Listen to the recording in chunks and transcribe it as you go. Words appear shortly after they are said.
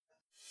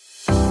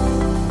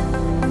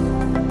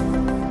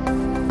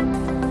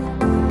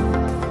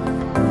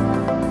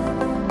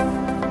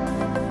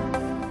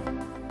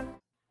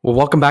Well,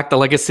 welcome back to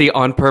Legacy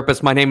on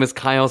Purpose. My name is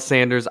Kyle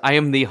Sanders. I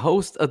am the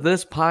host of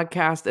this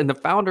podcast and the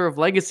founder of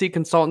Legacy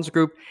Consultants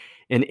Group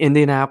in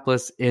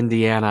Indianapolis,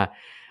 Indiana.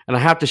 And I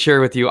have to share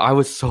with you, I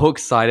was so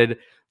excited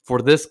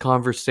for this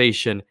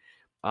conversation.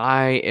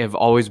 I have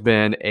always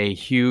been a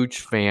huge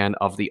fan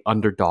of the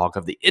underdog,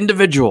 of the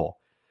individual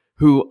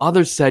who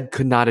others said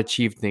could not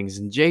achieve things.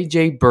 And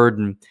J.J.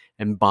 Birden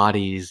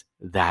embodies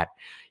that.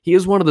 He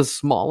is one of the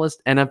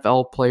smallest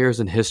NFL players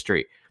in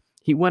history.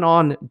 He went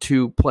on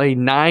to play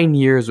 9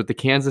 years with the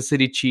Kansas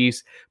City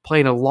Chiefs,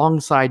 playing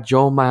alongside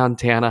Joe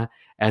Montana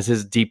as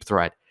his deep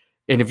threat.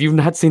 And if you've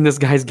not seen this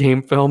guy's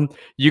game film,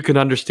 you can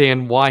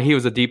understand why he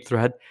was a deep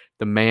threat.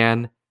 The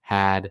man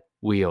had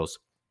wheels.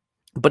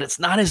 But it's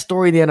not his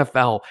story in the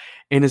NFL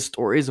and his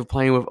stories of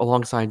playing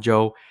alongside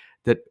Joe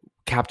that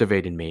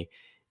captivated me.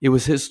 It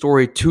was his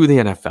story to the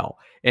NFL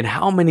and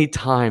how many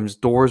times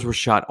doors were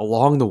shut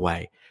along the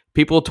way.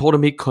 People told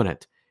him he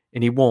couldn't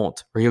and he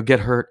won't or he'll get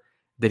hurt,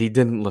 that he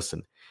didn't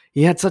listen.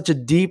 He had such a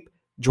deep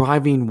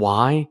driving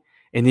why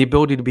and the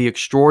ability to be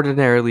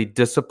extraordinarily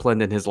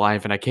disciplined in his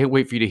life. And I can't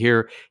wait for you to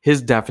hear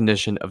his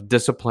definition of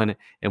discipline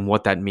and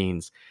what that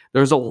means.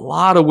 There's a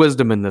lot of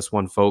wisdom in this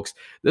one, folks.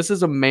 This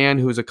is a man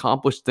who's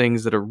accomplished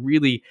things that are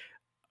really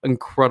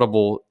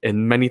incredible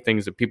and many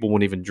things that people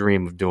wouldn't even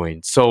dream of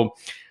doing. So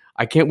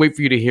I can't wait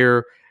for you to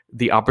hear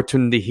the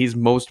opportunity he's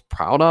most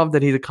proud of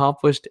that he's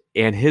accomplished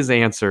and his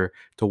answer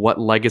to what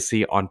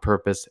legacy on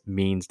purpose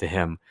means to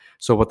him.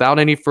 So without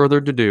any further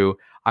ado,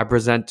 I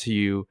present to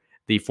you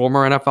the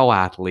former NFL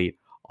athlete,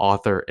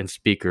 author, and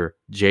speaker,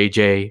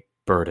 J.J.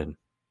 Birden.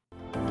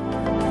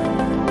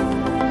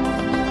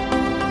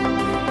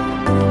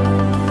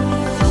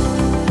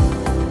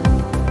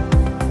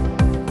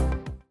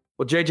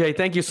 Well, JJ,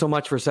 thank you so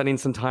much for setting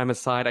some time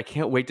aside. I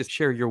can't wait to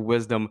share your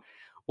wisdom.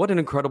 What an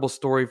incredible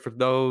story for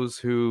those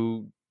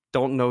who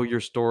don't know your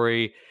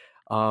story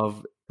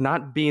of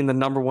not being the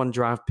number one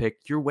draft pick,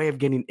 your way of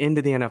getting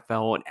into the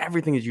NFL and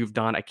everything that you've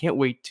done. I can't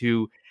wait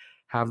to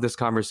have this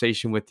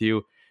conversation with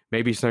you.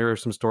 Maybe share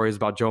some stories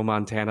about Joe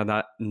Montana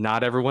that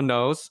not everyone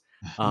knows.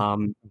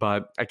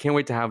 But I can't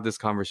wait to have this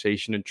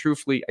conversation. And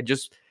truthfully,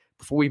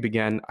 before we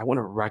begin, I want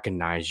to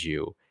recognize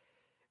you.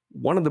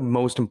 One of the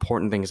most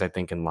important things I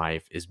think in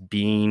life is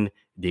being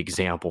the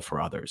example for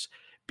others,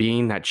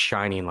 being that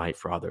shining light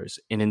for others.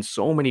 And in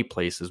so many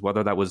places,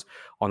 whether that was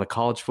on the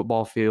college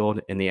football field,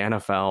 in the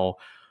NFL,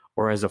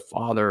 or as a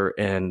father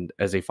and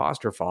as a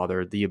foster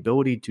father, the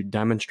ability to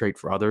demonstrate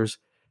for others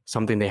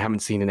something they haven't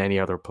seen in any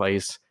other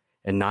place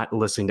and not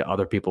listening to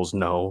other people's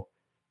no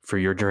for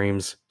your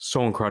dreams.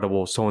 So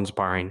incredible, so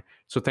inspiring.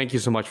 So thank you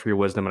so much for your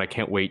wisdom. And I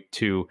can't wait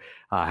to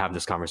have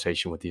this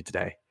conversation with you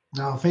today.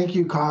 No, thank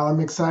you, Kyle. I'm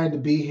excited to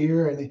be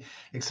here and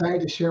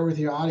excited to share with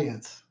your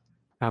audience.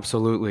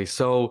 Absolutely.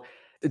 So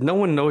no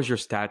one knows your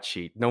stat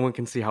sheet. No one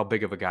can see how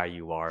big of a guy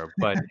you are,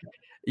 but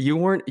you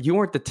weren't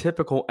the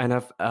typical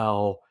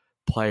NFL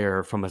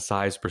player from a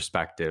size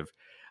perspective.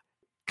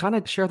 Kind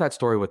of share that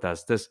story with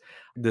us.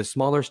 The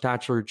smaller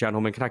stature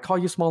gentleman. Can I call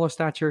you smaller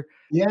stature?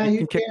 Yeah, you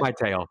can kick my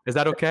tail. Is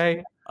that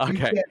okay?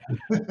 Okay.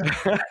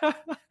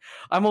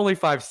 I'm only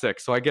 5'6",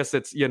 so I guess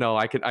it's,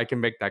 I can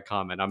make that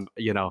comment. I'm,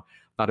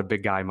 not a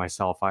big guy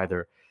myself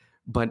either.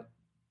 But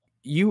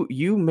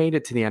you made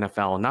it to the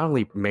NFL, not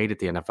only made it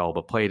to the NFL,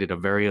 but played at a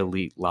very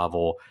elite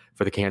level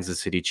for the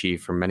Kansas City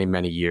Chiefs for many,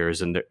 many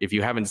years. And if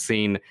you haven't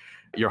seen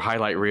your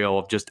highlight reel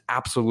of just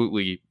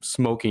absolutely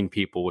smoking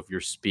people with your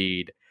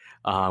speed,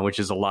 which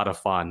is a lot of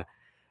fun,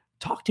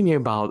 talk to me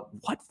about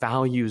what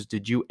values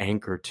did you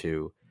anchor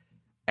to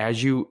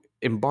as you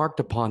embarked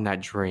upon that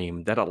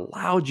dream that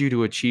allowed you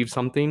to achieve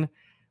something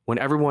when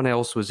everyone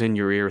else was in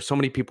your ear, so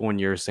many people in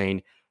your ear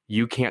saying,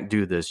 you can't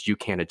do this, you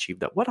can't achieve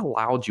that. What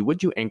allowed you,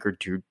 what you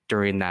anchored to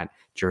during that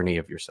journey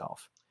of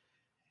yourself?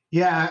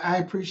 Yeah, I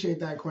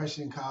appreciate that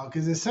question, Kyle,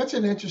 because it's such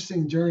an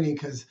interesting journey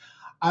because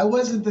I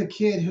wasn't the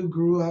kid who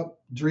grew up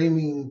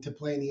dreaming to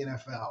play in the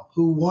NFL,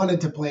 who wanted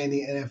to play in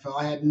the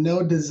NFL. I had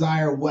no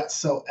desire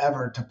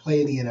whatsoever to play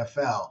in the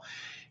NFL.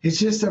 It's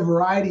just a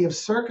variety of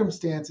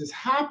circumstances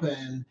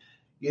happen,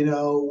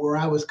 where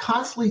I was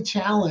constantly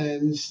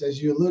challenged,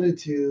 as you alluded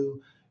to.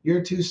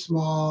 You're too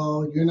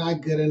small, you're not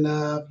good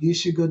enough, you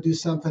should go do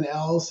something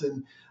else.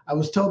 And I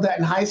was told that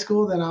in high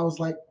school. Then I was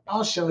like,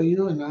 I'll show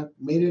you. And I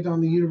made it on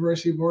the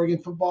University of Oregon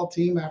football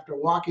team after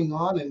walking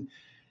on. And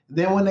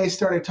then when they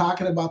started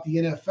talking about the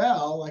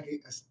NFL, like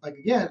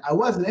again, I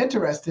wasn't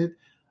interested,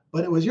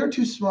 but it was, you're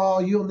too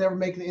small, you'll never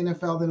make the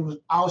NFL. Then it was,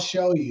 I'll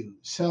show you.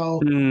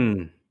 So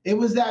it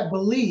was that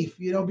belief,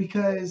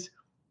 because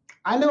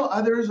I know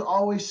others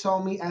always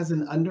saw me as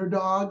an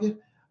underdog,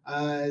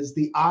 as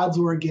the odds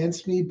were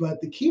against me. But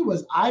the key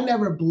was I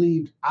never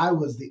believed I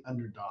was the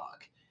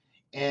underdog.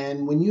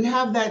 And when you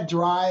have that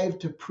drive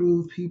to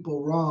prove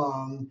people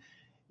wrong,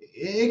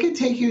 it could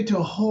take you to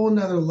a whole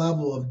nother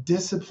level of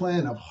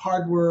discipline, of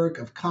hard work,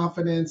 of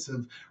confidence,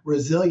 of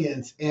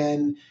resilience.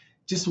 And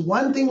just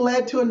one thing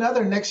led to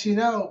another. Next,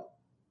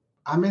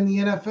 I'm in the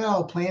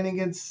NFL playing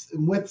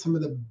with some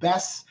of the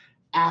best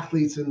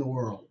athletes in the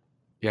world.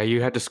 Yeah,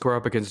 you had to square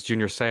up against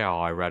Junior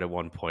Seau, I read at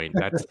one point.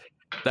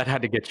 That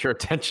had to get your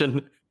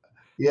attention.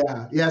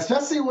 Yeah, yeah,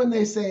 especially when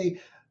they say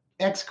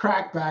ex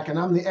crackback and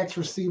I'm the ex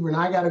receiver and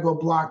I got to go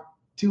block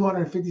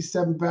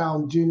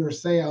 257-pound Junior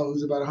Seau,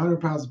 who's about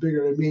 100 pounds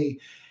bigger than me.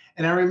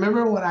 And I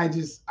remember when I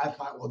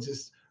thought, well,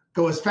 just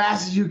go as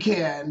fast as you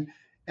can.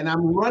 And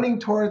I'm running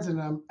towards and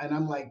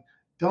I'm like,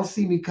 don't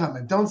see me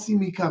coming, don't see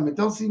me coming,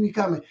 don't see me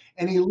coming.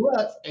 And he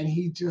looks and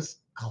he just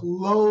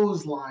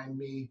clotheslined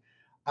me.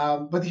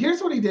 But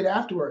here's what he did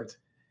afterwards.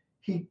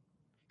 He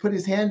put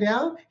his hand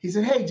down. He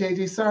said, "Hey,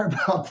 JJ, sorry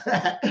about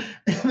that."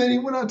 And then he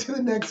went on to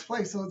the next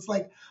play. So it's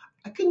like,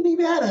 I couldn't be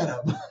mad at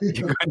him. You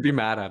couldn't be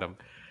mad at him.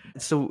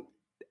 So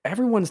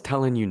everyone's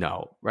telling you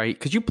no, right?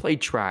 Because you played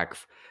track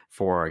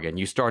for Oregon.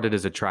 You started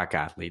as a track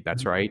athlete.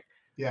 That's right.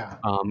 Yeah.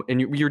 And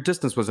your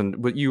distance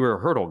you were a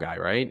hurdle guy,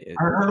 right? A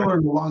hurdler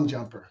and long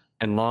jumper.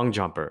 And long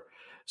jumper.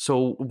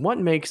 So what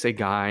makes a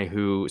guy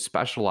who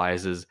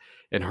specializes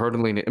in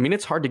hurdling? I mean,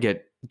 it's hard to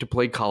get to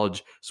play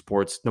college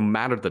sports, no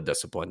matter the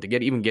discipline, to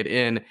get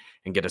in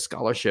and get a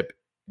scholarship.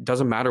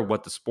 Doesn't matter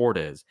what the sport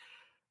is.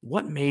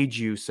 What made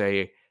you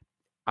say,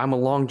 I'm a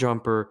long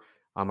jumper,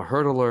 I'm a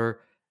hurdler?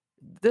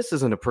 This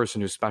isn't a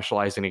person who's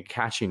specializing in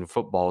catching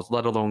footballs,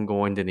 let alone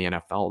going to the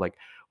NFL. Like,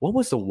 what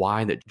was the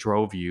why that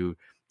drove you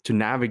to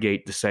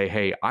navigate to say,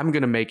 hey, I'm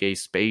going to make a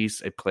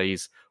space, a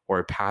place, or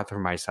a path for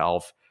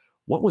myself?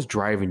 What was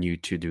driving you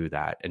to do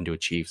that and to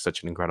achieve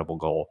such an incredible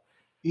goal?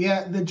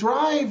 Yeah, the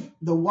drive,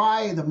 the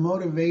why, the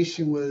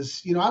motivation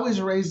was, I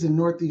was raised in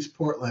Northeast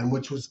Portland,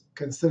 which was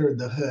considered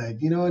the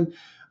hood, and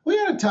we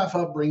had a tough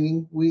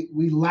upbringing.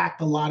 We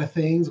lacked a lot of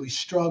things. We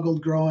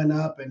struggled growing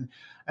up. And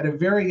at a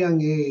very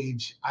young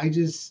age,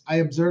 I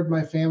observed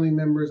my family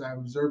members, I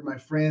observed my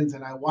friends,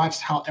 and I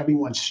watched how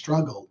everyone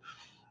struggled.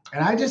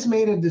 And I just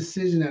made a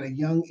decision at a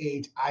young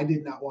age. I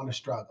did not want to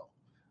struggle.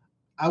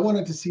 I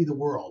wanted to see the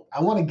world.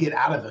 I want to get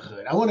out of the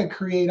hood. I want to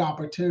create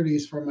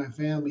opportunities for my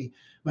family,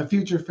 my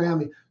future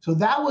family. So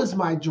that was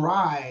my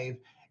drive.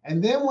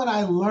 And then when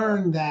I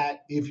learned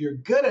that if you're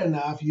good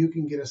enough, you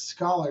can get a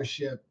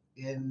scholarship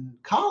in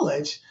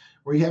college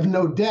where you have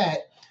no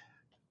debt,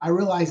 I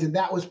realized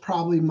that was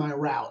probably my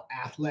route,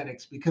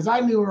 athletics, because I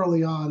knew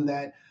early on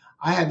that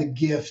I had the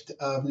gift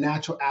of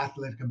natural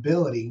athletic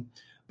ability,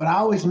 but I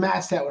always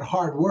matched that with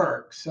hard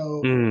work.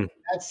 So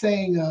that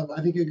saying of,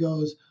 I think it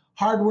goes,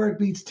 hard work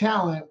beats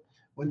talent.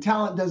 When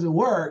talent doesn't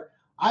work,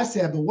 I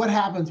said, but what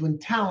happens when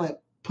talent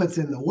puts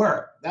in the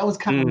work? That was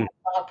kind of my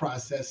thought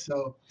process.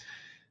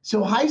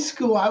 So high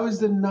school, I was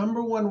the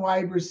number one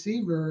wide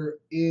receiver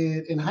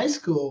in high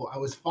school. I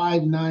was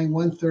 5'9",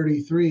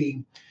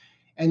 133,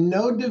 and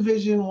no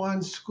Division I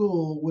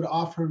school would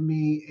offer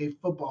me a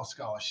football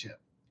scholarship.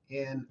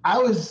 And I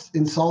was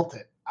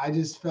insulted. I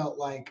just felt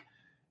like,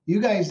 you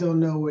guys don't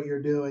know what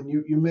you're doing.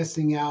 You're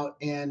missing out.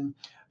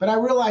 But I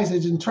realized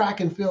that in track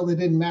and field, it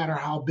didn't matter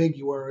how big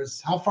you were.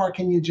 It's how far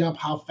can you jump?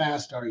 How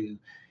fast are you?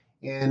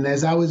 And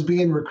as I was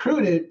being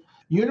recruited,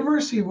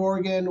 University of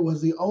Oregon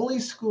was the only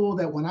school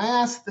that when I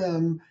asked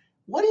them,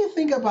 what do you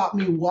think about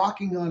me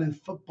walking on in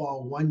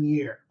football 1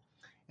 year?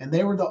 And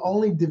they were the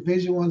only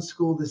Division I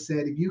school that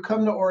said, if you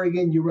come to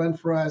Oregon, you run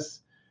for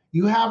us,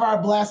 you have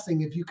our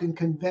blessing if you can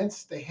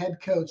convince the head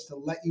coach to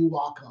let you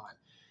walk on.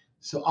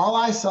 So all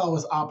I saw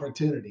was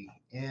opportunity.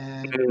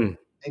 And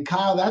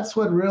Kyle, that's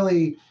what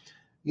really,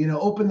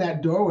 opened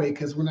that doorway.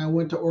 Because when I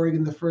went to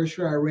Oregon the first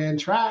year, I ran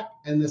track.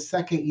 And the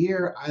second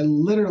year, I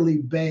literally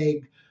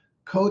begged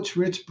Coach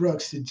Rich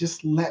Brooks to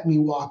just let me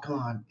walk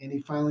on. And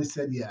he finally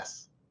said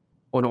yes.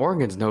 Well,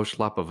 Oregon's no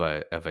schlep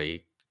of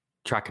a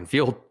track and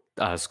field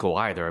school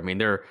either. I mean,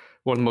 they're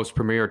one of the most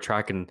premier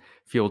track and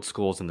field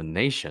schools in the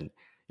nation,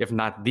 if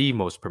not the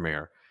most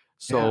premier.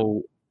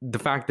 So the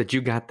fact that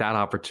you got that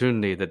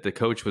opportunity, that the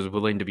coach was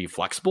willing to be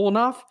flexible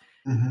enough,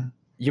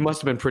 you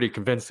must have been pretty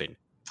convincing.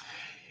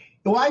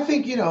 Well, I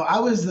think, I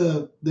was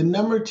the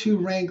number 2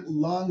 ranked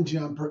long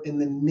jumper in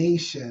the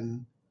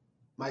nation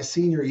my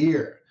senior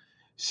year.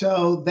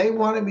 So they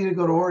wanted me to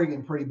go to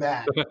Oregon pretty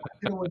bad. I could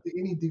have went to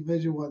any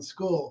Division I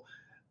school,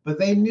 but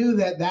they knew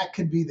that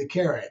could be the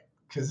carrot,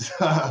 because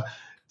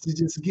to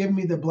just give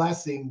me the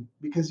blessing,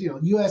 because,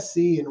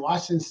 USC and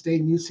Washington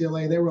State and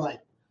UCLA, they were like,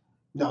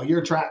 no,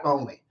 you're track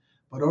only.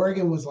 But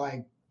Oregon was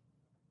like,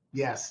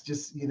 yes,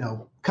 just,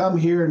 come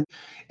here.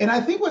 And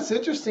I think what's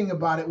interesting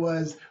about it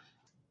was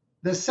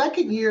the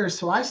second year,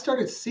 so I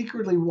started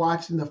secretly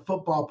watching the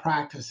football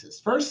practices.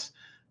 First,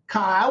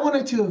 Kyle, I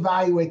wanted to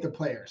evaluate the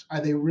players.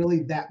 Are they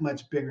really that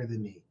much bigger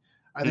than me?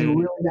 Are they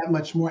really that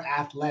much more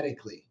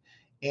athletically?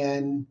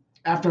 And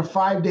after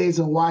 5 days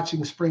of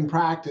watching spring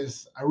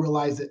practice, I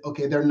realized that,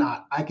 okay, they're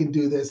not. I can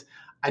do this.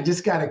 I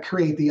just got to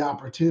create the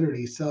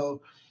opportunity.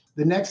 So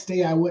the next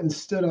day I went and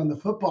stood on the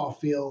football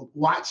field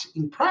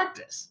watching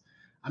practice.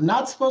 I'm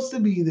not supposed to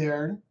be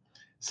there.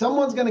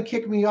 Someone's going to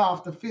kick me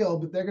off the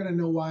field, but they're going to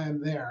know why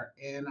I'm there.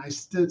 And I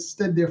stood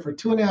there for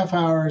 2.5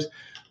 hours.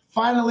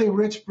 Finally,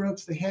 Rich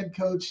Brooks, the head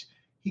coach,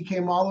 he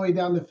came all the way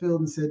down the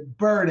field and said,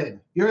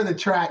 Burden, you're the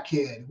track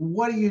kid.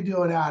 What are you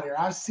doing out here?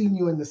 I've seen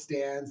you in the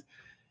stands.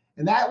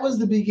 And that was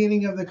the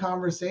beginning of the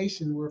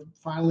conversation where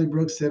finally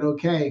Brooks said,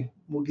 okay,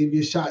 we'll give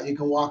you a shot. You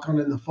can walk on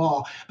in the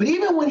fall. But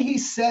even when he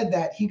said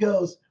that, he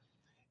goes,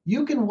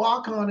 you can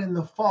walk on in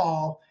the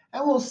fall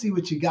and we'll see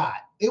what you got.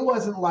 It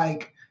wasn't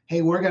like,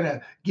 hey, we're going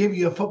to give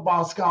you a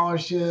football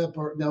scholarship,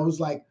 or no, it was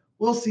like,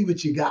 we'll see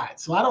what you got.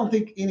 So I don't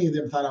think any of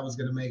them thought I was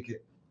going to make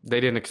it. They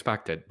didn't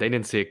expect it. They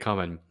didn't see it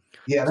coming.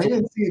 Yeah, they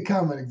didn't see it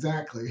coming.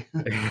 Exactly.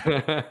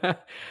 I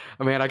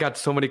mean, I got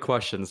so many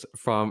questions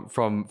from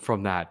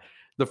that.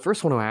 The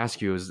first one I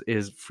ask you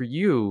is for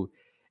you,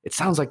 it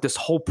sounds like this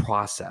whole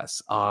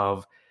process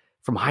of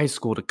from high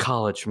school to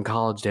college, from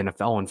college to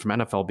NFL, and from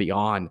NFL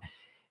beyond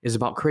is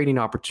about creating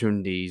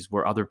opportunities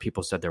where other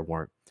people said there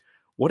weren't.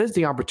 What is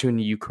the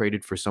opportunity you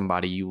created for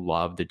somebody you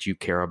love, that you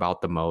care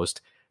about the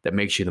most, that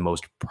makes you the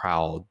most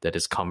proud, that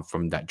has come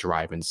from that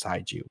drive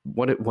inside you?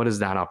 What is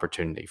that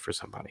opportunity for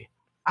somebody?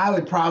 I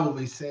would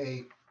probably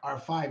say our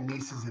 5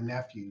 nieces and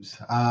nephews.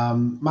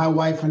 My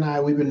wife and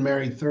I, we've been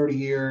married 30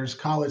 years,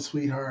 college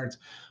sweethearts.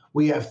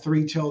 We have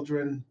 3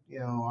 children,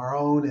 our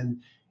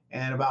own.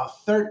 And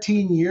about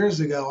 13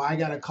 years ago, I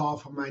got a call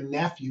from my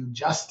nephew,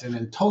 Justin,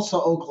 in Tulsa,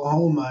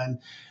 Oklahoma. And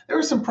there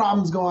were some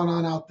problems going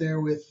on out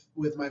there with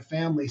my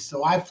family.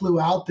 So I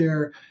flew out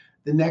there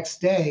the next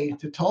day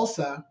to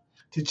Tulsa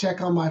to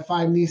check on my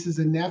 5 nieces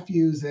and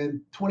nephews.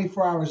 And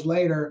 24 hours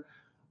later,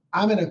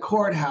 I'm in a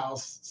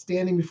courthouse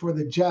standing before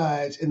the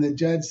judge, and the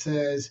judge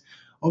says,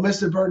 oh,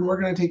 Mr. Burton, we're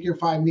going to take your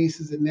 5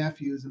 nieces and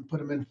nephews and put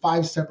them in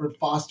 5 separate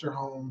foster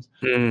homes.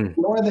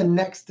 You're the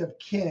next of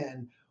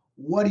kin.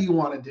 What do you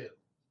want to do?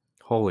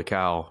 Holy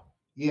cow.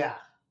 Yeah.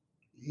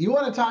 You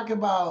want to talk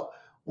about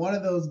one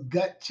of those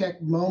gut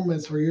check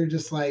moments where you're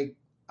just like,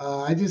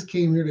 I just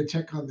came here to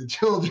check on the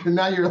children.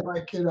 Now you're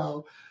like,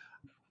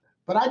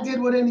 But I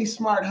did what any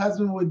smart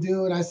husband would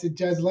do, and I said,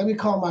 Judge, let me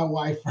call my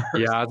wife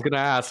first. Yeah, I was gonna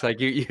ask,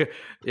 like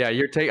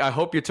I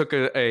hope you took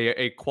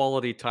a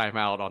quality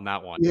timeout on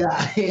that one. Yeah,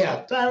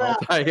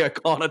 timeout. Yeah,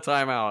 calling a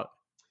timeout.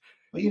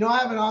 But I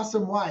have an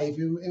awesome wife.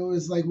 It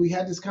was like we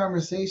had this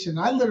conversation.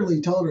 I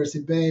literally told her, I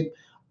said, babe,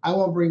 I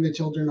won't bring the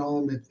children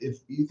home if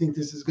you think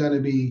this is going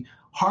to be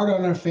hard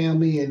on our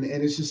family and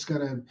it's just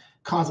going to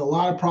cause a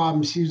lot of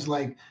problems. She was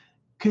like,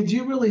 could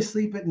you really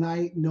sleep at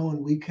night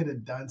knowing we could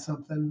have done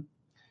something?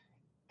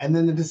 And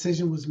then the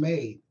decision was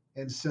made.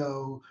 And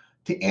so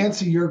to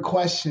answer your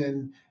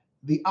question,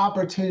 the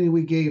opportunity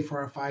we gave for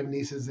our 5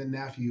 nieces and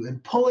nephew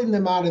and pulling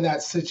them out of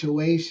that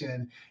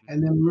situation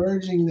and then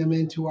merging them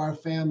into our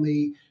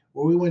family,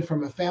 where we went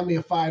from a family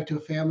of 5 to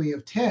a family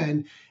of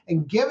 10,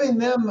 and giving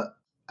them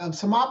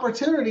some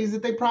opportunities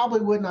that they probably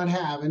would not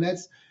have. And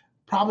that's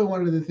probably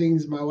one of the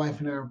things my wife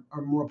and I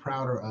are more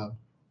prouder of.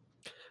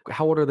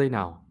 How old are they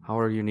now? How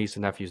old are your niece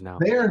and nephews now?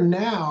 They are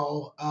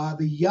now,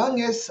 the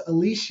youngest,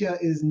 Alicia,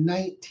 is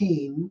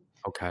 19.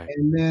 Okay.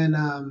 And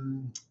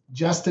then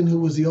Justin, who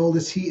was the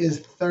oldest, he is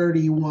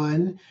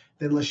 31.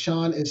 Then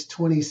LaShawn is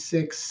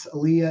 26.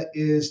 Aaliyah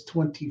is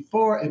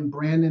 24. And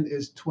Brandon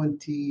is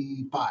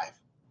 25.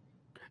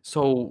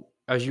 So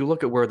as you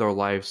look at where their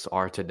lives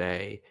are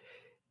today,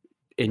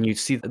 and you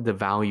see the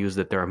values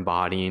that they're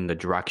embodying, the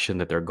direction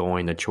that they're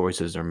going, the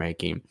choices they're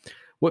making,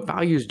 what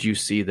values do you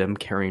see them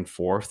carrying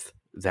forth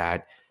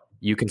that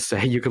you can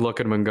say, you can look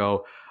at them and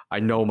go, I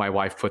know my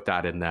wife put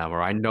that in them,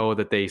 or I know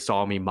that they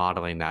saw me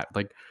modeling that?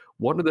 Like,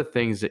 what are the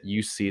things that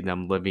you see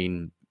them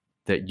living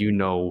that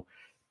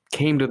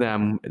came to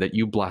them, that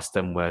you blessed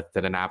them with,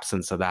 that in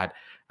absence of that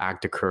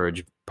act of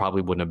courage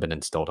probably wouldn't have been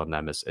instilled on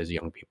them as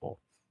young people?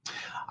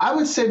 I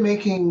would say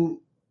making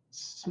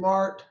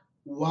smart,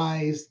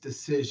 wise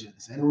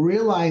decisions and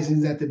realizing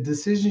that the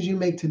decisions you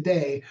make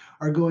today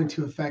are going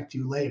to affect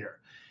you later.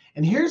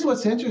 And here's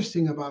what's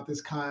interesting about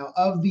this, Kyle.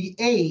 Of the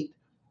 8,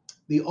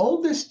 the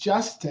oldest,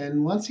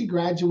 Justin, once he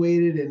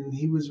graduated and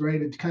he was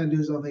ready to kind of do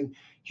his own thing,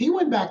 he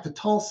went back to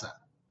Tulsa.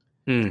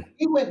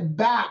 He went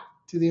back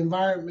to the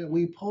environment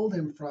we pulled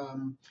him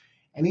from,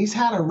 and he's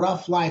had a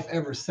rough life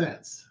ever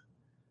since.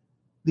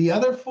 The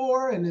other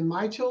 4, and then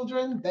my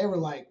children, they were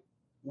like,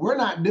 we're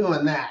not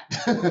doing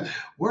that.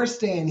 We're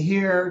staying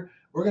here.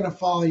 We're going to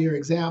follow your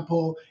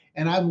example.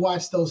 And I've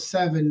watched those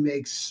 7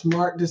 make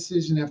smart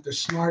decision after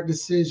smart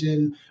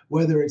decision,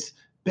 whether it's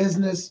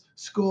business,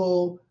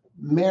 school,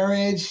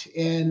 marriage.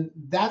 And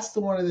that's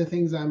one of the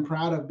things I'm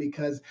proud of,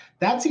 because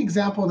that's the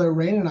example that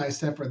Rain and I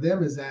set for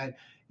them, is that,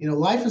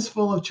 life is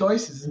full of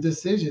choices and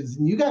decisions,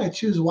 and you got to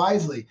choose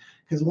wisely,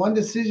 because one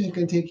decision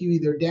can take you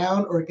either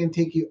down or it can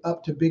take you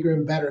up to bigger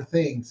and better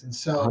things. And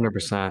so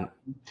 100%.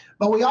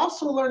 But we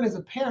also learn as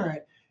a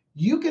parent,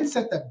 you can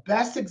set the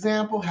best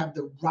example, have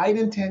the right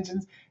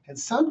intentions, and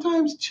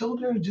sometimes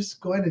children are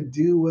just going to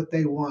do what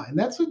they want. And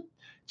that's what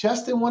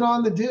Justin went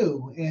on to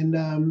do. And,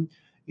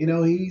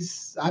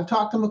 I've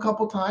talked to him a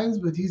couple times,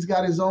 but he's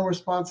got his own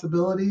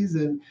responsibilities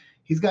and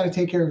he's got to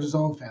take care of his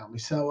own family.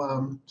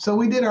 So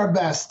we did our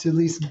best to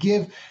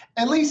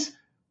at least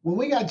when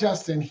we got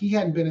Justin, he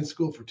hadn't been in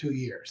school for 2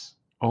 years.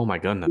 Oh my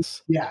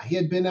goodness. Yeah, he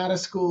had been out of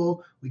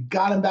school. We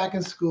got him back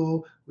in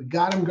school. We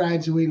got him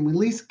graduating. We at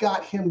least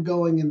got him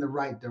going in the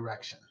right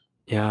direction.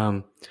 Yeah.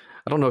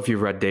 I don't know if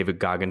you've read David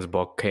Goggins'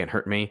 book, Can't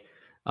Hurt Me,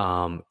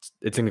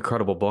 It's an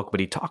incredible book, but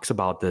he talks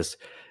about this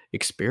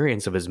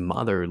experience of his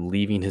mother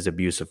leaving his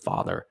abusive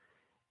father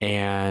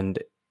and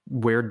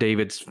where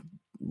David's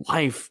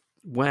life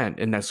went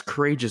and this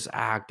courageous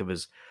act of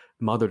his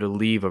mother to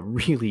leave a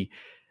really,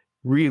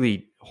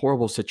 really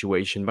horrible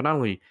situation, but not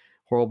only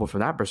horrible from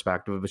that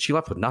perspective, but she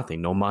left with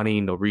nothing, no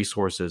money, no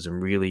resources,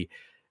 and really,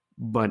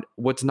 but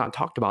what's not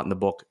talked about in the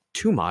book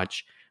too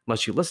much,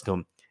 unless you listen to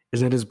him,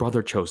 is that his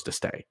brother chose to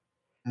stay.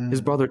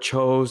 His brother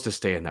chose to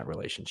stay in that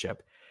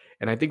relationship.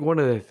 And I think one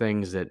of the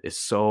things that is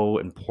so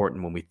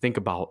important when we think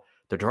about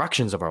the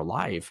directions of our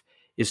life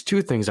is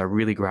two things I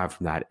really grab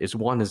from that is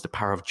one is the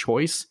power of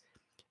choice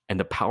and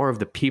the power of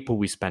the people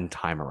we spend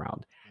time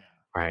around,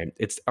 right?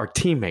 It's our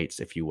teammates,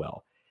 if you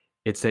will.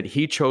 It's that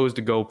he chose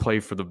to go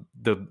play for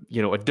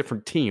a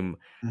different team,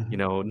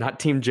 not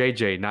Team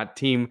JJ, not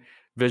Team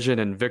Vision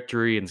and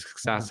Victory and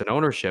Success and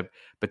Ownership,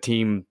 but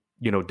team,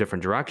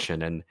 different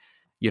direction. And,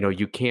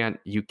 you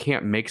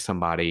can't make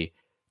somebody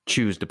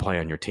choose to play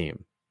on your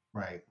team.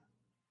 Right.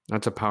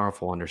 That's a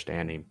powerful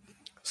understanding.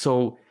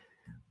 So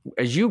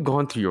as you've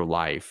gone through your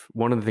life,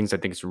 one of the things I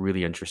think is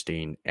really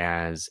interesting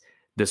as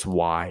this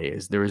why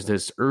is there's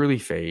this early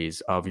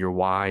phase of your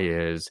why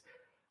is,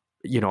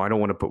 I don't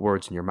want to put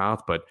words in your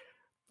mouth, but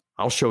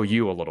I'll show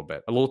you a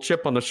little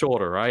chip on the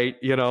shoulder, right?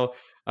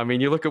 I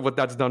mean, you look at what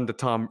that's done to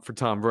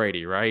Tom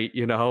Brady, right?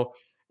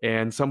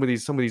 And some of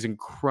these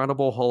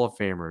incredible Hall of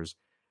Famers,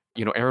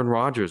 Aaron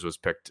Rodgers was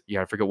picked.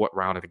 Yeah, I forget what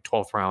round. I think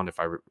 12th round, if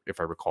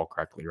I recall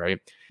correctly, right?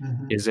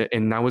 Mm-hmm. Is it?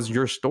 And that was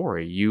your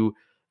story. You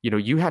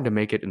had to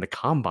make it in the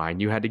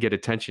combine. You had to get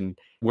attention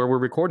where we're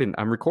recording.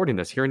 I'm recording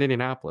this here in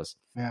Indianapolis.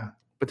 Yeah.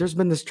 But there's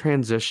been this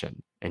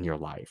transition in your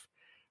life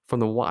from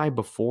the why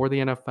before the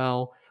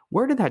NFL.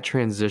 Where did that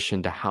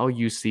transition to how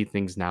you see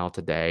things now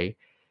today?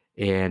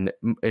 And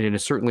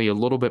it's certainly a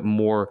little bit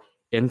more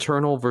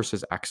internal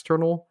versus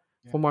external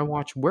from my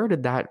watch. Where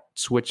did that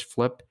switch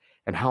flip?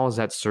 And how has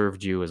that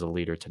served you as a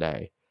leader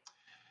today?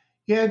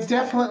 Yeah, it's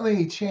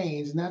definitely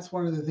changed. And that's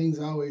one of the things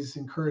I always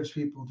encourage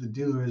people to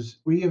do is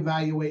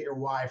reevaluate your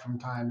why from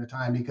time to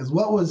time, because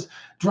what was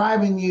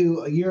driving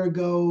you a year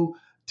ago,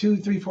 2,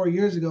 3, 4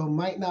 years ago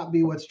might not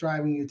be what's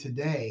driving you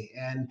today.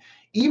 And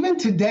even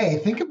today,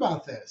 think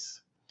about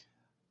this.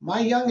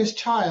 My youngest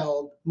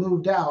child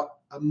moved out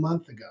a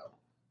month ago.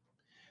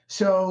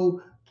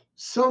 So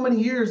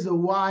many years, the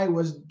why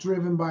was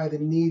driven by the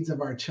needs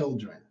of our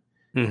children.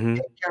 Mm-hmm.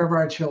 Take care of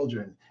our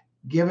children,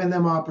 giving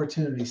them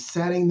opportunities,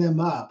 setting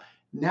them up.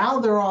 Now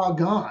they're all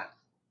gone.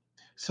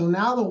 So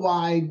now the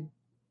why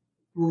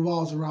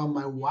revolves around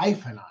my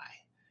wife and I,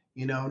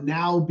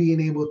 now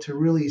being able to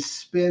really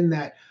spend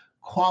that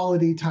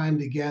quality time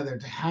together,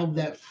 to have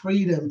that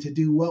freedom to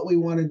do what we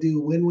want to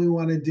do, when we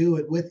want to do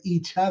it with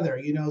each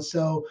other,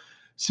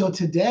 So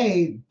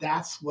today,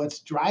 that's what's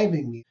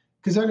driving me.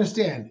 Because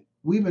understand,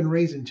 we've been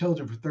raising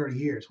children for 30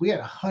 years. We had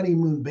a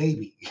honeymoon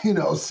baby,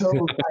 so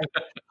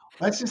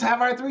let's just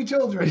have our 3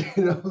 children,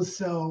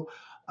 So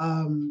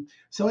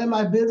in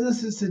my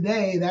businesses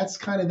today, that's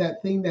kind of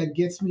that thing that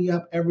gets me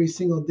up every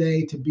single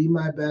day to be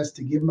my best,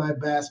 to give my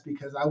best,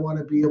 because I want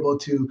to be able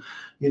to,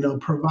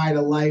 provide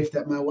a life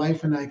that my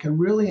wife and I can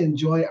really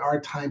enjoy our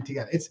time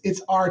together.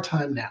 It's our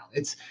time now.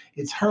 It's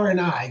her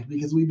and I,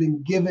 because we've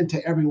been given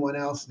to everyone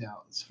else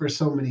now for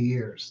so many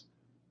years.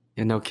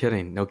 Yeah, no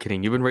kidding.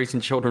 You've been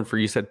raising children for,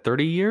 you said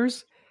 30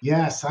 years?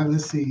 Yes,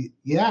 let's see.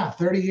 Yeah,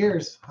 30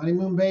 years.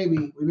 Honeymoon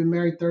baby. We've been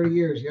married 30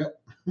 years. Yep.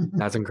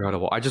 That's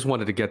incredible. I just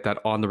wanted to get that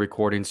on the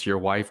recording so your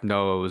wife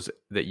knows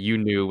that you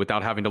knew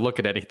without having to look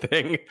at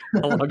anything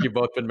how long you've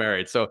both been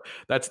married. So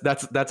that's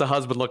a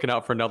husband looking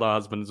out for another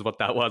husband is what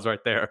that was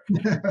right there.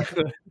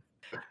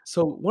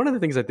 So one of the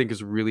things I think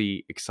is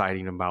really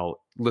exciting about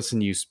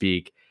listening to you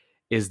speak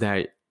is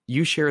that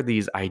you share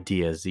these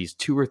ideas, these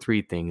 2 or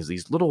 3 things,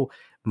 these little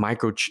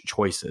micro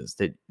choices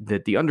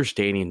that the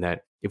understanding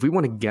that if we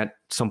want to get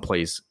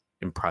someplace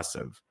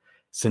impressive,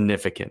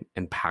 significant,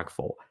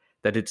 impactful,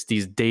 that it's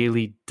these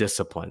daily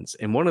disciplines.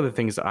 And one of the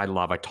things that I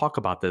love, I talk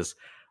about this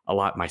a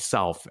lot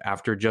myself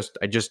after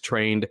I just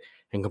trained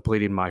and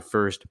completed my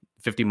first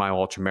 50-mile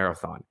ultra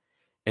marathon.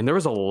 And there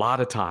was a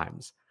lot of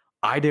times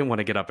I didn't want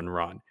to get up and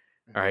run.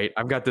 All right.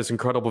 I've got this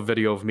incredible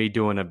video of me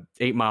doing an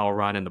 8-mile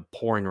run in the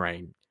pouring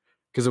rain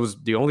because it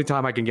was the only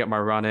time I can get my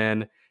run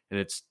in, and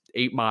it's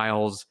 8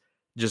 miles.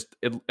 Just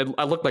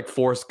I look like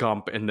Forrest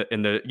Gump in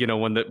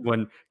the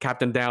when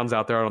Captain Down's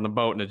out there on the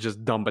boat and it's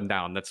just dumping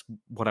down. That's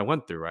what I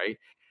went through, right?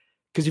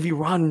 Because if you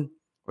run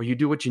or you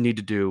do what you need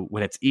to do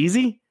when it's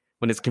easy,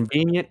 when it's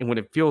convenient, and when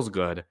it feels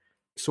good.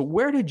 So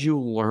where did you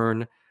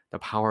learn the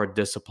power of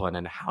discipline,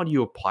 and how do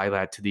you apply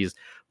that to these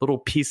little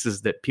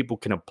pieces that people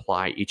can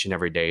apply each and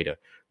every day to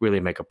really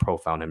make a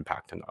profound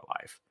impact in their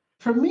life?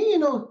 For me,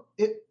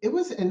 it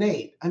was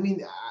innate. I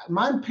mean,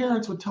 my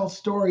parents would tell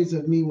stories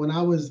of me when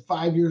I was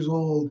 5 years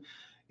old.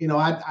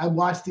 I'd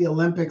watch the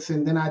Olympics,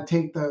 and then I'd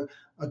take the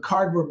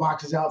cardboard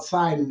boxes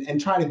outside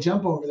and try to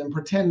jump over them,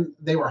 pretend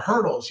they were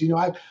hurdles.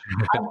 I've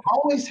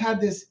always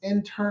had this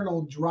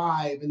internal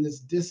drive and this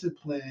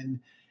discipline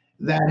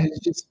that has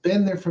just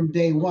been there from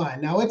day one.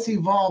 Now it's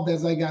evolved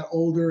as I got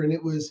older, and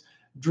it was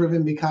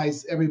driven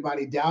because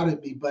everybody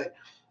doubted me. But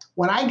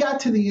when I got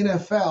to the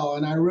NFL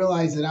and I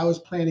realized that I was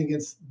playing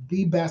against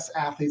the best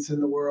athletes in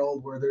the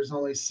world, where there's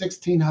only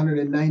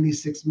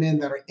 1,696 men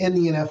that are in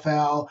the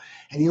NFL,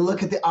 and you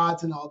look at the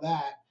odds and all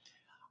that,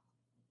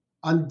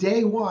 on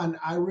day one,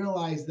 I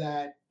realized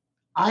that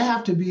I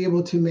have to be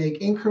able to make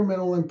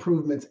incremental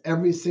improvements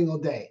every single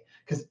day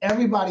because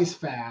everybody's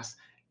fast,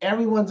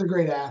 everyone's a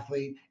great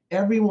athlete,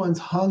 everyone's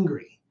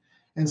hungry.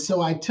 And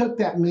so I took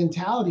that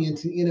mentality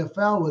into the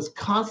NFL, was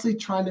constantly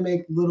trying to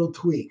make little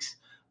tweaks,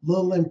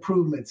 little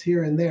improvements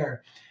here and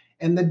there.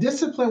 And the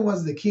discipline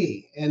was the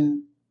key.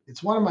 And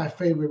it's one of my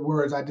favorite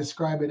words. I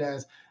describe it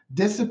as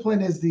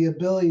discipline is the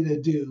ability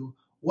to do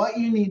what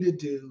you need to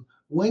do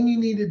when you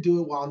need to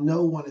do it while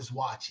no one is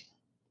watching.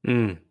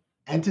 Mm.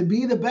 And to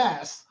be the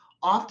best,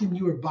 often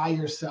you are by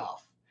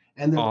yourself.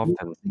 And there are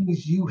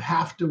things you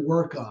have to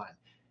work on.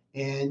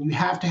 And you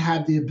have to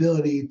have the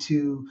ability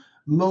to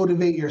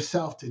motivate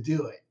yourself to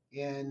do it.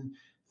 And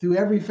through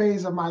every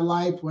phase of my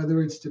life,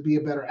 whether it's to be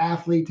a better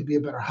athlete, to be a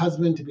better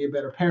husband, to be a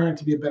better parent,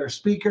 to be a better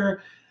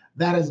speaker,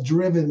 that has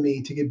driven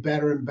me to get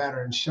better and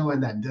better and showing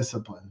that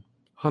discipline.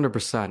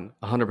 100%.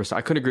 100%.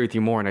 I couldn't agree with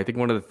you more. And I think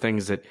one of the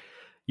things that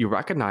you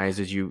recognize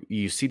is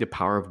you see the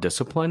power of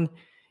discipline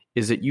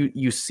is that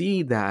you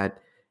see that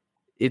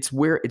it's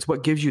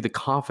what gives you the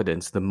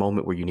confidence the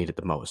moment where you need it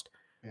the most.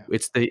 Yeah.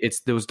 It's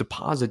those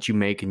deposits you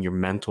make in your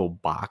mental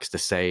box to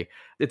say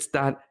it's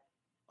that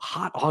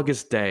hot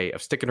August day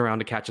of sticking around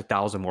to catch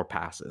 1,000 more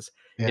passes.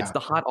 Yeah. It's the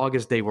hot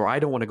August day where I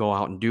don't want to go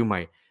out and do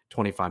my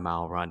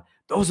 25-mile run.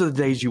 Those are the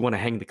days you want to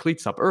hang the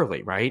cleats up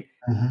early, right?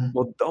 Mm-hmm.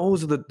 Well,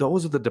 those are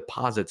the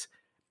deposits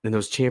in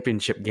those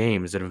championship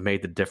games that have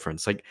made the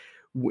difference. Like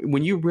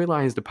when you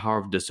realize the power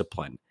of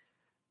discipline,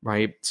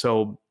 right?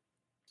 So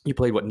you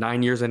played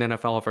 9 years in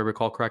NFL, if I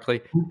recall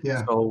correctly.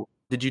 Yeah. So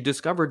did you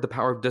discover the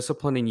power of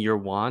discipline in year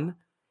one?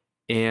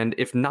 And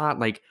if not,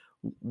 like,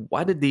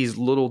 what did these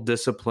little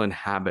discipline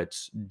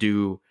habits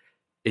do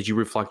as you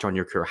reflect on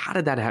your career? How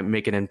did that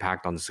make an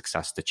impact on the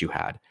success that you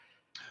had?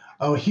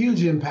 Oh,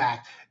 huge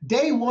impact.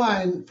 Day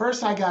one,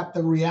 first I got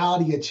the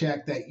reality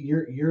check that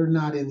you're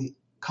not in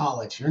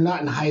college. You're not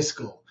in high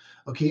school.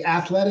 Okay,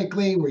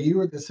 athletically, where you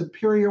were the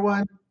superior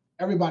one,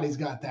 everybody's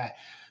got that.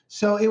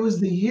 So it was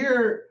the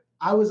year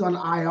I was on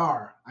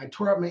IR. I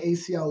tore up my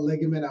ACL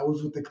ligament. I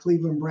was with the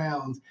Cleveland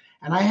Browns.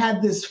 And I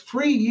had this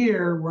free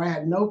year where I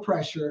had no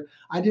pressure.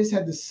 I just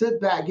had to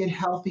sit back, get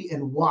healthy,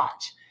 and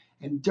watch.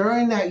 And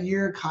during that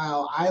year,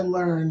 Kyle, I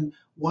learned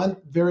one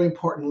very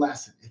important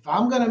lesson. If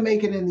I'm going to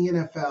make it in the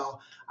NFL,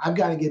 I've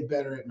got to get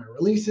better at my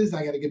releases.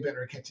 I got to get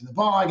better at catching the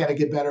ball. I got to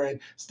get better at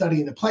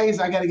studying the plays.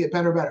 I got to get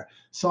better.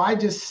 So I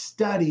just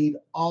studied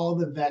all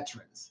the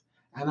veterans.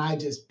 And I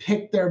just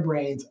picked their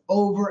brains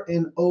over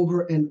and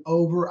over and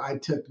over. I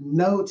took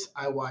notes.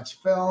 I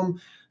watched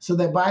film so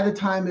that by the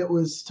time it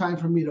was time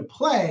for me to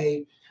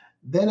play,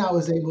 then I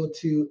was able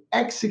to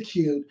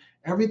execute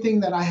everything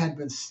that I had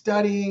been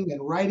studying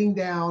and writing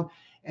down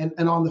and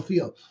on the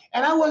field.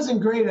 And I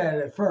wasn't great at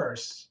it at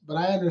first, but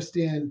I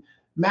understand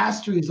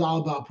mastery is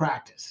all about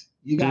practice.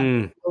 You got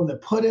to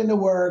put in the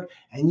work,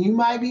 and you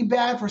might be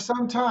bad for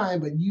some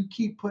time, but you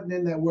keep putting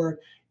in that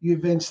work. You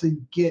eventually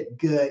get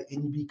good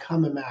and you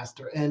become a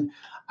master. And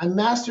I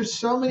mastered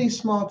so many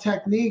small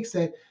techniques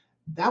that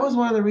was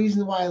one of the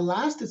reasons why I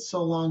lasted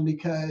so long,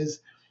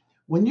 because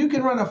when you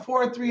can run a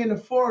 4.3 and a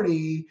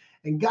 40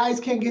 and guys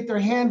can't get their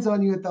hands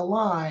on you at the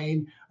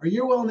line, or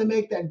you're willing to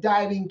make that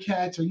diving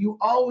catch, or you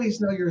always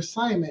know your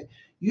assignment,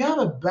 you have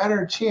a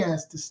better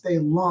chance to stay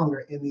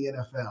longer in the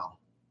NFL.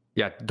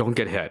 Yeah, don't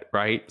get hit,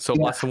 right? So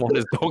lesson one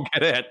is don't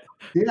get hit.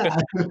 Yeah.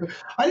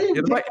 I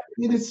didn't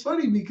it's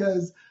funny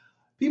because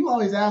people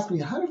always ask me,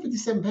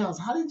 157 pounds,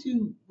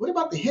 what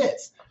about the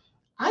hits?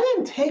 I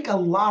didn't take a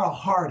lot of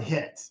hard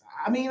hits.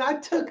 I mean, I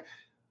could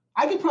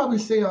probably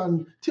say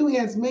on two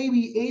hands,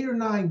 maybe 8 or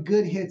 9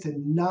 good hits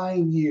in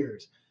 9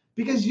 years,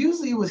 because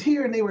usually it was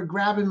here and they were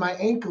grabbing my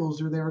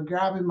ankles or they were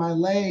grabbing my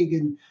leg.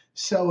 And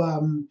so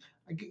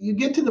you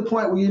get to the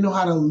point where you know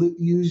how to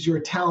use your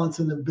talents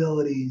and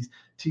abilities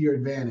to your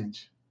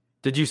advantage.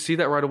 Did you see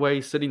that right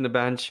away, sitting on the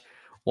bench,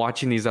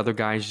 watching these other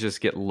guys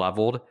just get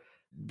leveled?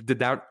 Did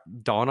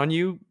that dawn on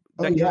you?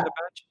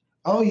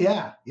 Oh,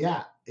 yeah.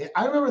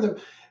 I remember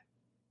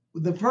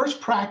the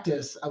first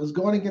practice, I was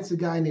going against a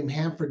guy named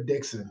Hanford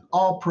Dixon,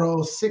 all pro,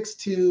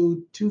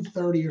 6'2",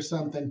 230 or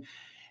something.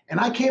 And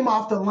I came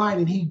off the line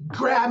and he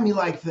grabbed me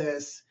like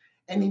this,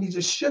 and then he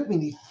just shook me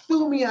and he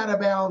threw me out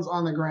of bounds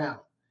on the ground.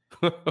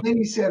 Then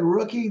he said,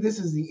 "Rookie, this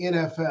is the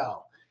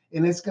NFL,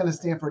 and it's going to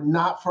stand for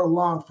not for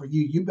long for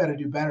you. You better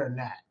do better than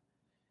that."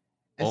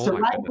 And so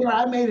right there,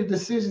 I made a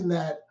decision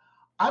that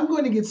I'm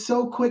going to get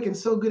so quick and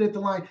so good at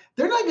the line,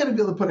 they're not going to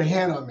be able to put a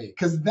hand on me,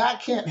 because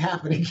that can't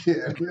happen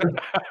again.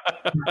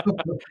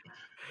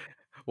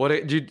 What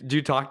did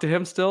you talk to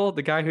him still?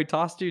 The guy who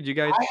tossed you? Did you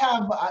guys?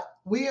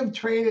 We have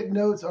traded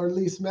notes or at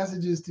least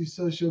messages through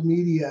social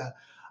media,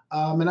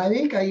 and I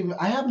think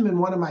I have them in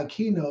one of my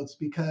keynotes,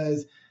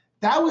 because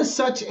that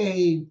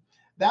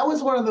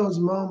was one of those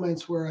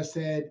moments where I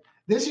said,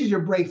 "This is your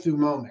breakthrough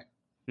moment."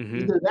 Hmm.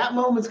 Either that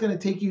moment's going to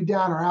take you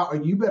down or out, or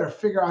you better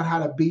figure out how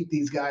to beat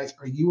these guys,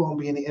 or you won't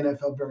be in the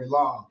NFL very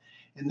long.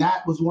 And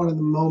that was one of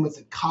the moments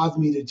that caused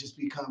me to just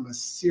become a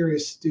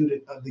serious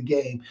student of the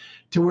game.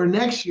 To where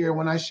next year,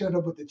 when I showed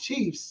up with the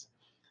Chiefs,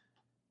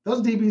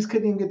 those DBs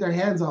couldn't even get their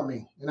hands on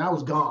me, and I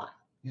was gone.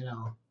 You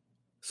know,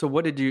 So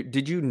what did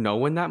you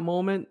know in that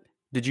moment?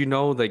 Did you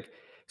know like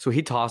so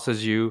he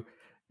tosses you,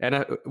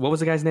 and what was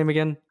the guy's name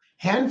again?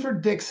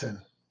 Hanford Dixon.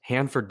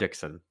 Hanford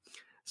Dixon.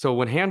 So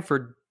when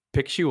Hanford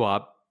picks you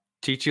up,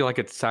 teach you like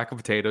a sack of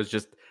potatoes,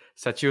 just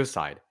sets you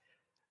aside.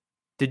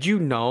 Did you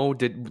know?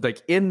 Did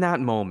like in that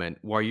moment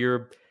while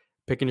you're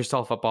picking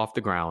yourself up off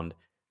the ground,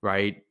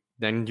 right?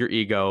 Then your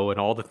ego and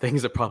all the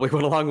things that probably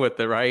went along with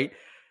it, right?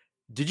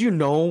 Did you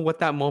know what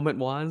that moment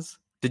was?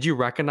 Did you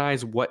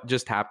recognize what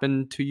just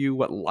happened to you?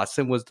 What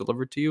lesson was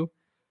delivered to you?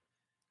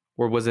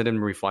 Or was it in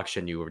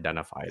reflection you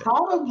identified it?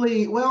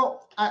 Probably,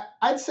 well,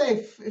 I'd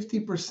say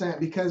 50%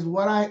 because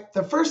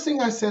the first thing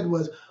I said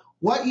was,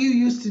 what you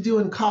used to do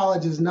in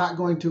college is not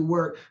going to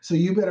work. So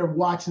you better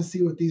watch and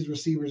see what these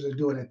receivers are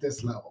doing at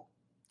this level.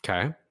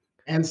 Okay.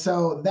 And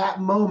so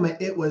that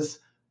moment, it was,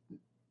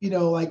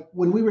 like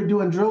when we were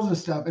doing drills and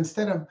stuff,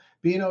 instead of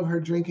being over here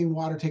drinking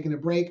water, taking a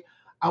break,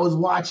 I was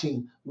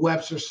watching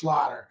Webster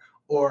Slaughter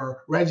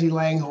or Reggie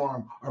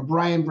Langhorne or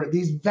Brian Britt,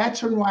 these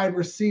veteran wide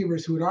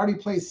receivers who had already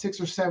played 6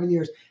 or 7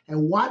 years,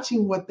 and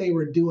watching what they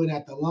were doing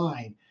at the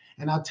line.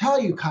 And I'll tell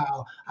you,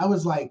 Kyle, I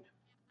was like,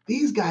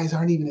 these guys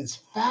aren't even as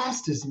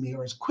fast as me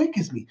or as quick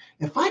as me.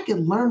 If I could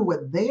learn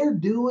what they're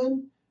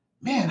doing,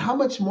 man, how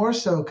much more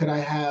so could I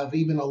have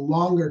even a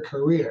longer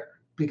career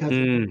because of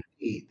Mm.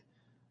 speed?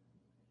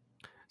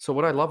 So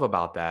what I love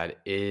about that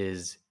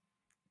is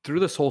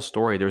through this whole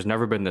story, there's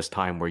never been this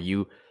time where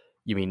you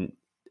mean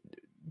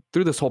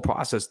through this whole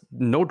process,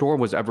 no door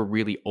was ever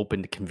really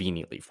opened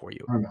conveniently for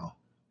you. I don't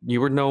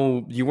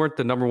know. You weren't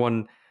the number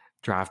one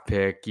draft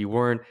pick. You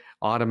weren't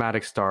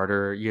automatic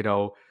starter.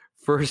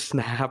 First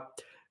snap,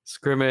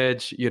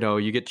 scrimmage.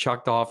 You get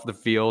chucked off the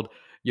field.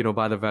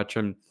 By the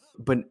veteran.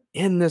 But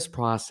in this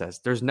process,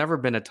 there's never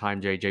been a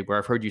time, JJ, where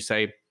I've heard you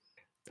say,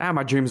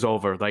 my dream's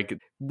over. Like,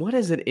 what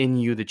is it in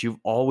you that you've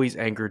always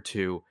anchored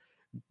to?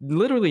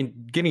 Literally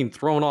getting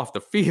thrown off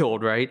the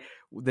field, right?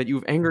 That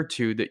you've anchored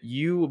to, that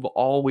you've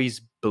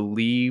always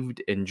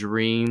believed and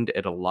dreamed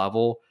at a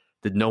level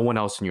that no one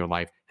else in your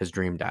life has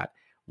dreamed at.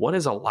 What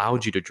has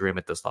allowed you to dream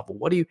at this level?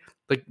 What do you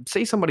like?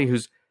 Say somebody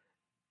who's,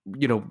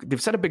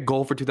 they've set a big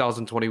goal for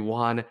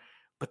 2021,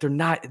 but they're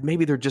not,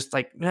 maybe they're just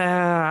like,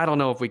 I don't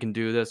know if we can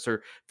do this,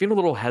 or feeling a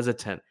little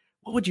hesitant.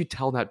 What would you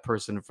tell that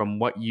person from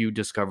what you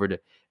discovered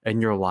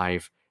in your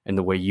life and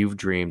the way you've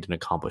dreamed and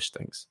accomplished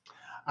things?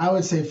 I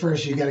would say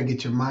first you got to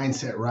get your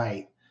mindset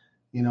right.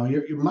 Your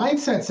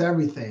mindset's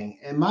everything.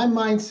 And my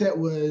mindset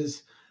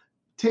was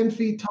 10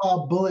 feet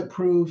tall,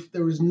 bulletproof.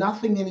 There was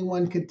nothing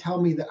anyone could tell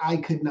me that I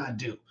could not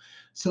do.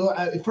 So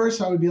at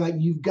first I would be like,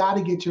 you've got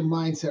to get your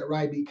mindset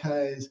right,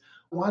 because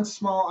one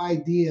small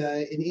idea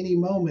in any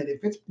moment,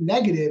 if it's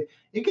negative,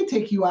 it can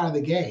take you out of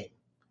the game.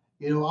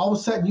 All of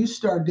a sudden you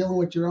start dealing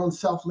with your own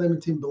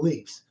self-limiting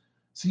beliefs.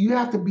 So you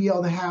have to be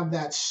able to have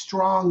that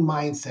strong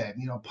mindset.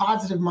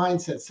 Positive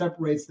mindset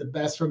separates the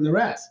best from the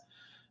rest.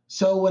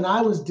 So when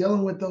I was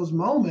dealing with those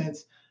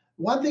moments,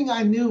 one thing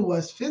I knew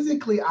was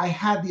physically I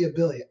had the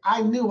ability.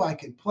 I knew I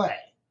could play,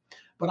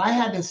 but I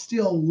had to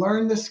still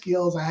learn the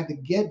skills. I had to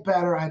get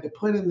better. I had to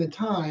put in the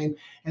time.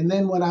 And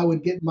then when I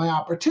would get my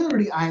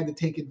opportunity, I had to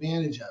take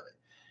advantage of it.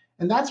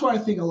 And that's where I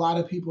think a lot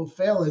of people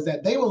fail, is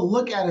that they will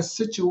look at a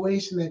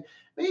situation that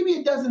maybe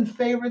it doesn't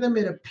favor them.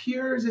 It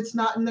appears it's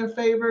not in their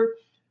favor,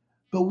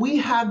 but we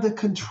have the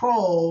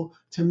control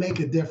to make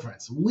a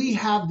difference. We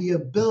have the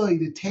ability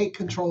to take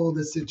control of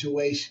the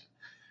situation.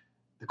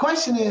 The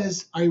question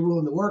is, are you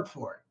willing to work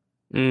for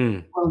it?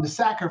 Mm. Willing to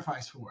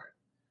sacrifice for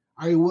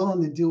it? Are you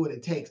willing to do what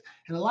it takes?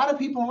 And a lot of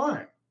people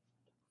aren't.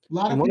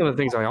 And one of the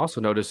things I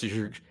also noticed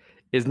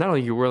is not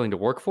only you're willing to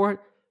work for it,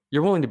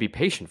 you're willing to be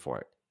patient for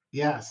it.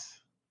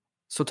 Yes.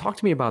 So talk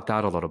to me about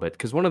that a little bit,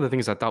 because one of the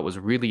things I thought was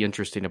really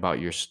interesting about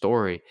your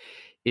story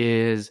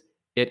is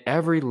at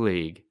every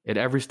league, at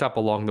every step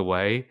along the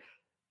way,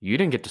 you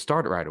didn't get to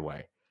start right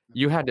away.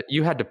 You had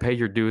to pay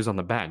your dues on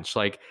the bench.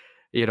 Like,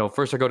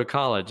 first I go to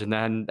college and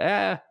then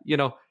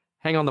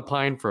hang on the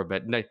pine for a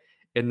bit.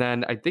 And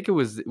then I think it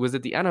was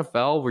at the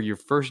NFL where your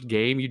first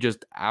game you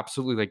just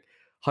absolutely like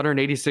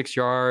 186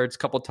 yards,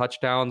 couple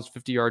touchdowns,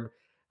 50-yard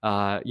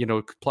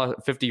plus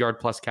 50-yard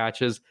plus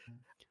catches.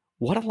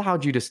 What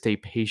allowed you to stay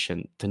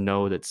patient to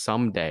know that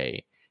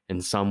someday,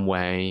 in some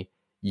way,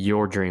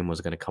 your dream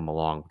was going to come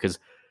along? Because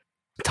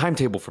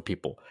timetable for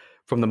people,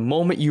 from the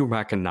moment you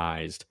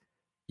recognized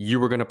you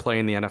were going to play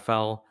in the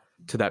NFL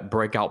to that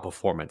breakout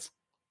performance,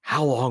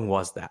 how long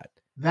was that?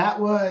 That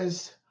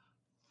was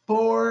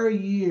 4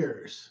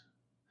 years.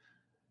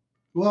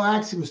 Well,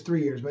 actually, it was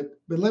 3 years, but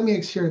let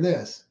me share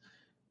this.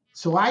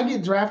 So I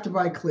get drafted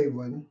by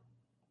Cleveland.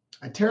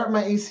 I tear up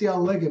my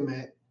ACL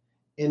ligament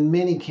in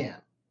minicamp.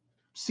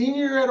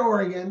 Senior year at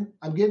Oregon,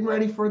 I'm getting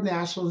ready for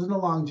nationals in the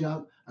long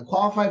jump. I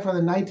qualified for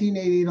the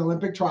 1988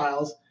 Olympic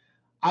trials.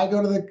 I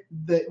go to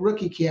the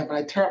rookie camp and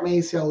I tear up my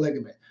ACL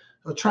ligament.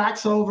 So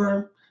track's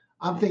over.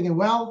 I'm thinking,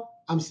 well,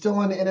 I'm still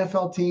on the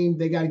NFL team.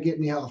 They got to get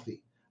me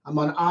healthy. I'm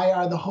on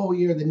IR the whole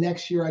year. The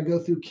next year I go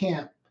through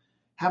camp.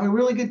 Have a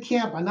really good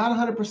camp. I'm not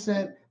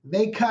 100%.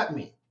 They cut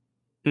me.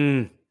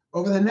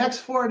 Over the next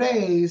 4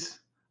 days,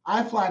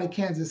 I fly to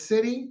Kansas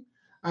City.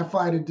 I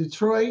fly to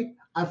Detroit.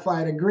 I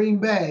fly to Green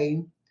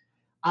Bay.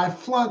 I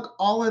flunk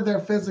all of their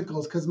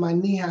physicals because my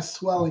knee has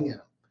swelling in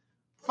them.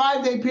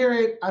 5-day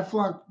period, I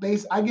flunk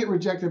base. I get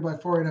rejected by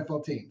 4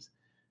 NFL teams.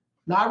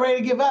 Not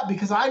ready to give up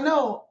because I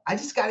know I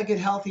just got to get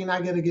healthy and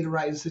I got to get it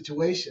right in the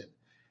situation.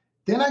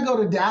 Then I go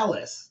to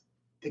Dallas.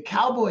 The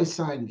Cowboys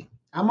signed me.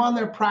 I'm on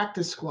their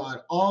practice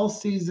squad all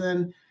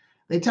season.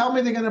 They tell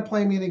me they're going to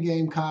play me in a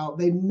game, Kyle.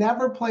 They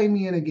never play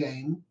me in a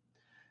game.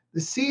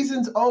 The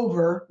season's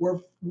over. We're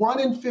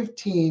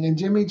 1-15, and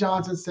Jimmy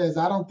Johnson says,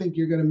 I don't think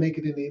you're going to make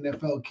it in the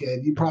NFL,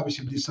 kid. You probably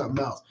should do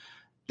something else.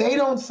 They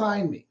don't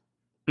sign me.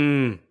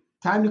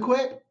 Time to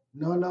quit?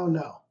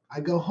 No. I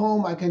go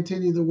home. I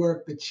continue the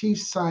work. The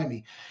Chiefs sign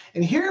me.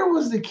 And here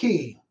was the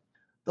key.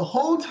 The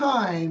whole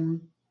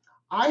time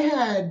I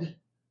had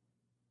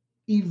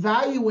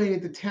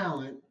evaluated the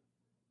talent.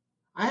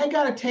 I had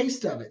got a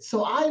taste of it.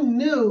 So I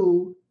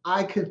knew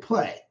I could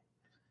play.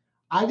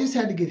 I just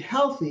had to get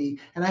healthy,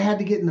 and I had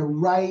to get in the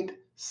right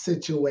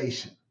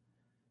situation.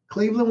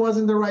 Cleveland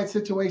wasn't the right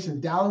situation.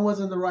 Dallas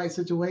wasn't the right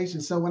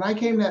situation. So when I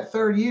came that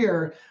third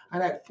year, I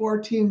had 4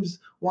 teams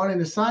wanting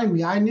to sign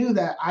me. I knew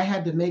that I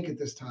had to make it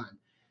this time.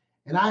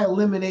 And I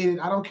eliminated,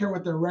 I don't care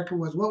what their record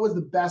was, what was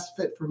the best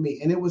fit for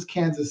me? And it was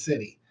Kansas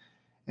City.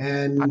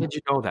 And how did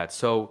you know that?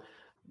 So,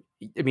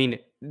 I mean,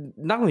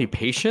 not only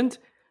patient,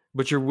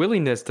 but your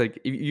willingness to,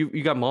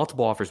 you got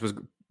multiple offers.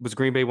 Was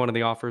Green Bay one of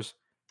the offers?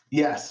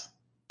 Yes.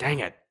 Dang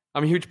it.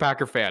 I'm a huge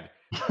Packer fan.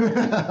 This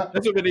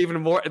would have been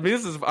even more. I mean,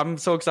 I'm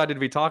so excited to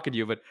be talking to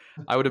you, but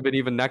I would have been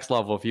even next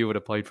level if you would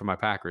have played for my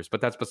Packers.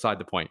 But that's beside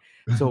the point.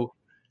 So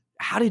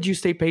how did you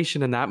stay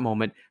patient in that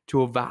moment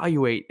to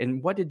evaluate,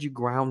 and what did you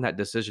ground that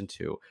decision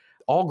to?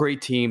 All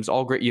great teams,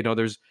 all great,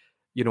 there's,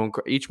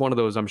 each one of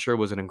those I'm sure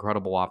was an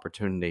incredible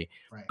opportunity.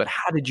 Right. But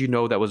how did you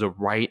know that was a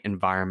right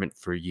environment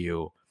for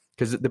you?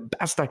 Because the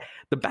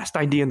best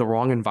idea in the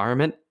wrong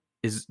environment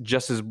is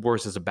just as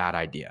worse as a bad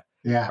idea.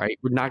 Yeah. Right.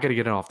 We're not going to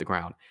get it off the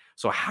ground.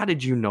 So how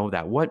did you know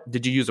that? What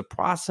did you use a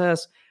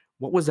process?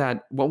 What was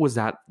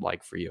that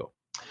like for you?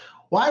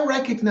 Well, I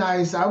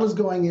recognized I was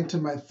going into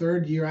my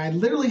third year. I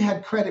literally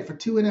had credit for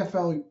 2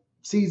 NFL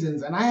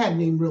seasons, and I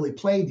hadn't even really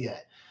played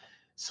yet.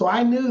 So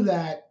I knew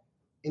that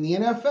in the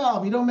NFL,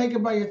 if you don't make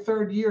it by your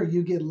third year,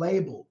 you get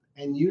labeled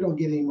and you don't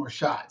get any more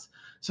shots.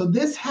 So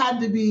this had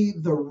to be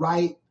the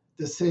right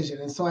decision.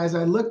 And so as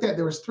I looked at,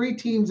 there was 3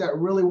 teams that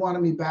really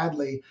wanted me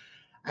badly.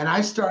 And I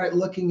started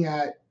looking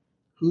at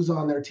who's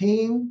on their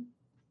team,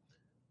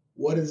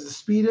 what is the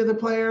speed of the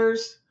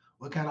players,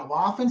 what kind of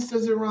offense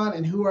does it run,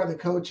 and who are the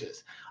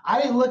coaches.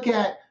 I didn't look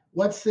at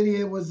what city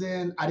it was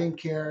in. I didn't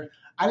care.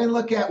 I didn't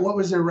look at what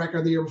was their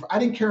record the year before. I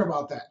didn't care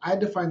about that. I had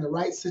to find the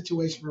right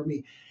situation for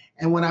me.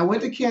 And when I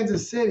went to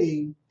Kansas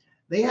City,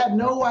 they had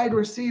no wide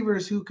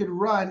receivers who could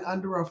run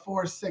under a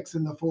 4.6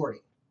 in the 40.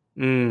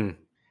 And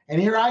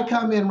here I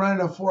come in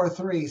running a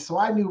 4.3. So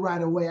I knew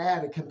right away I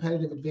had a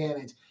competitive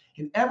advantage.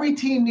 And every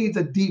team needs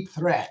a deep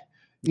threat.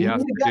 You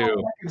need a guy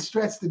that can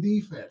stretch the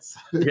defense.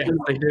 Yes,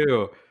 they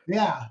do.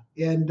 Yeah.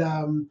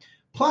 And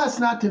plus,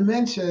 not to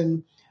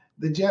mention,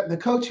 the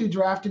coach who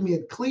drafted me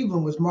at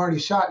Cleveland was Marty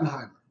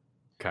Schottenheimer.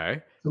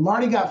 Okay. So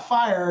Marty got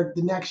fired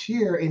the next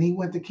year, and he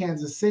went to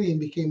Kansas City and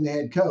became the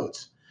head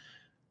coach.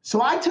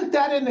 So I took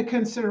that into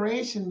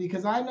consideration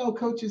because I know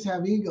coaches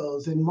have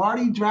egos, and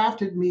Marty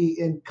drafted me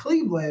in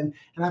Cleveland,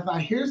 and I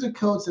thought, here's a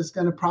coach that's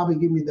going to probably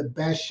give me the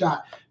best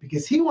shot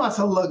because he wants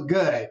to look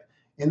good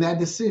in that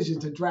decision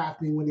to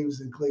draft me when he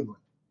was in Cleveland.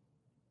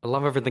 I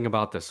love everything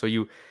about this. So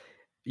you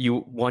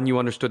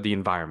understood the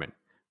environment.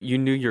 You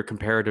knew your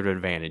comparative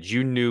advantage.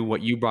 You knew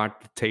what you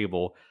brought to the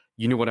table.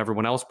 You knew what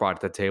everyone else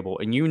brought to the table.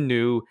 And you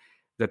knew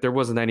that there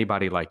wasn't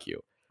anybody like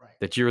you. Right.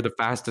 That you're the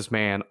fastest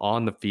man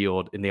on the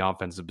field in the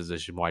offensive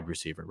position, wide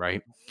receiver,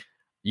 right?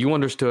 You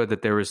understood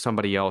that there was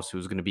somebody else who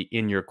was going to be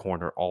in your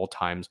corner all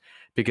times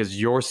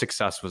because your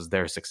success was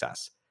their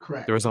success.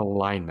 Correct. There was an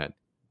alignment.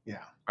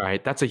 Yeah. All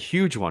right. That's a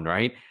huge one,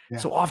 right? Yeah.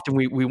 So often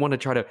we want to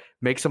try to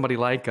make somebody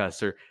like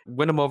us or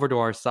win them over to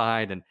our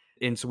side.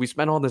 And so we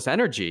spend all this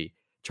energy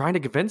trying to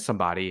convince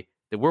somebody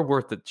that we're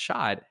worth the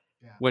shot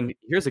when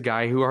here's a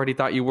guy who already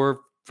thought you were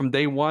from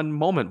day one,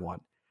 moment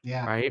one.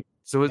 Yeah. Right.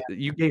 So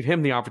you gave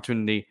him the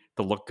opportunity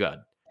to look good.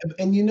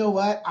 And you know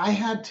what? I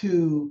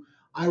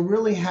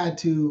really had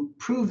to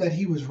prove that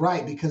he was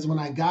right because when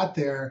I got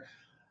there,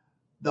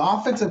 the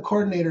offensive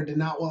coordinator did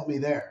not want me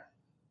there.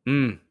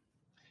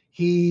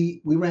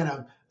 We ran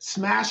a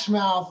smash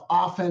mouth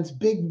offense,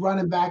 big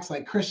running backs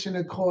like Christian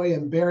Okoye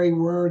and Barry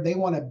Word. They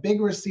wanted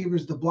big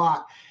receivers to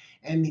block.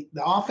 And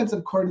the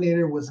offensive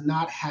coordinator was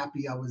not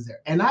happy I was there.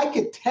 And I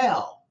could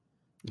tell.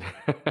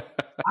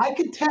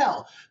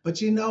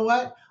 But you know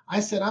what? I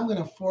said, I'm going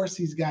to force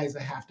these guys to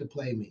have to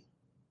play me.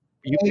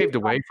 you paved the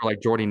way for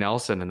like Jordy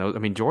Nelson and those. I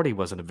mean, Jordy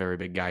wasn't a very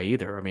big guy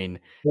either. I mean,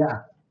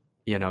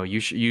 Yeah.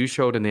 you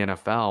showed in the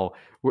NFL.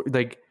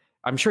 Like,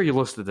 I'm sure you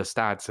listed the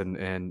stats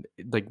and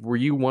like, were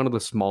you one of the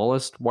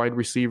smallest wide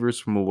receivers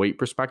from a weight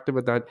perspective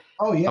at that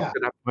Oh, up yeah. to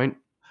that point?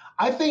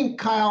 I think,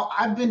 Kyle,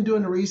 I've been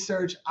doing the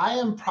research. I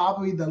am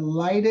probably the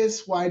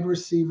lightest wide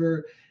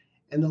receiver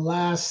in the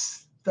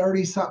last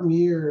 30 something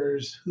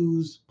years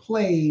who's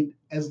played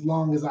as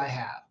long as I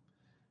have.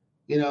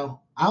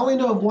 I only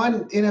know of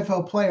one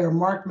NFL player,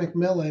 Mark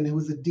McMillan, who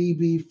was a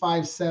DB,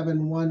 5'7",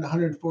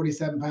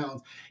 147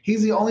 pounds.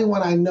 He's the only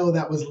one I know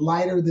that was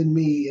lighter than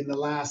me in the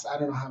last, I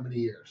don't know how many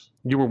years.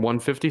 You were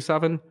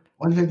 157?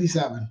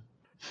 157.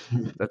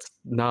 That's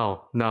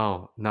no,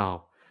 no,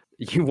 no.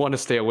 You want to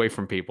stay away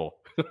from people.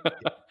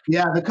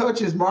 Yeah, the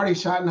coaches, Marty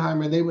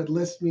Schottenheimer, they would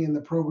list me in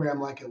the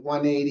program like at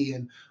 180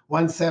 and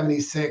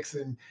 176.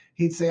 And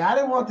he'd say, I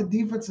didn't want the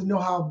defense to know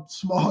how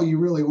small you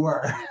really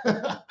were.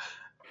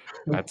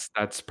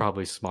 That's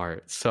probably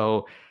smart.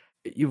 So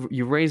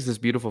you raised this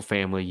beautiful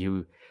family.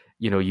 You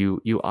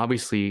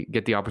obviously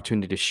get the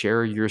opportunity to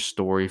share your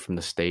story from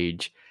the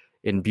stage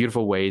in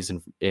beautiful ways,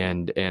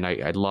 and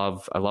I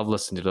love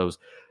listening to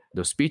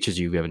those speeches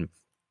you've given.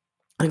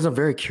 I think I'm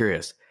very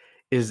curious.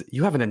 Is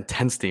you have an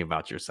intensity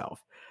about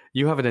yourself.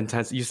 You have an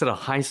intense. You set a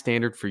high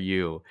standard for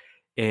you,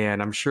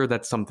 and I'm sure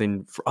that's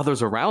something for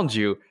others around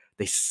you.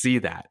 They see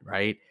that,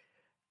 right?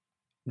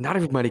 Not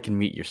everybody can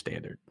meet your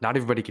standard. Not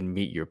everybody can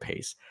meet your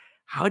pace.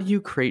 How do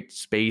you create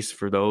space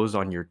for those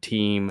on your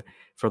team,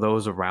 for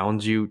those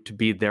around you to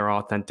be their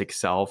authentic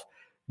self,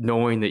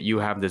 knowing that you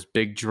have this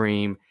big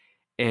dream?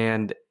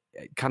 And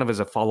kind of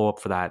as a follow up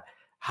for that,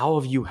 how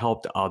have you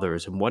helped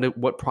others? And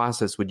what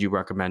process would you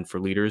recommend for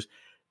leaders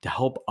to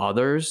help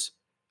others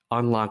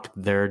unlock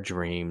their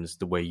dreams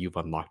the way you've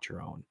unlocked your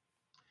own?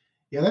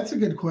 Yeah, that's a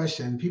good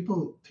question.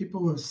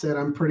 People have said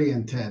I'm pretty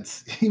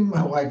intense. Even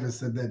my wife has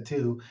said that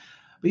too.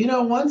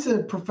 But once a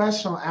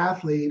professional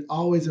athlete,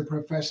 always a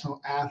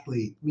professional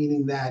athlete,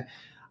 meaning that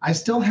I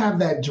still have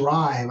that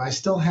drive, I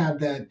still have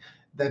that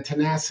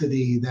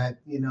tenacity,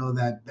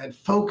 that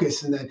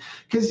focus, and that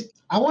because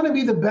I want to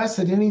be the best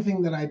at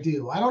anything that I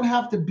do. I don't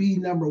have to be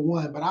number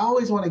one, but I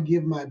always want to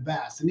give my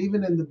best. And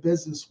even in the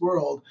business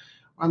world,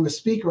 I'm a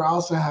speaker. I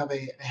also have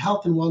a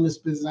health and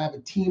wellness business. I have a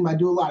team. I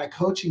do a lot of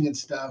coaching and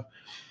stuff.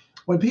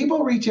 When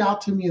people reach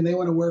out to me and they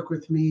want to work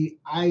with me,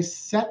 I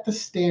set the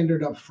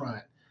standard up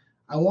front.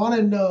 I want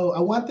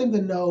them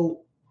to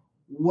know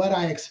what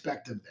I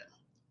expect of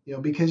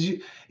them. Because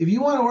if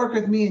you want to work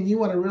with me and you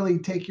want to really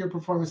take your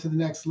performance to the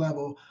next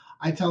level,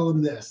 I tell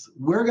them this: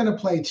 we're going to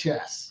play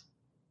chess.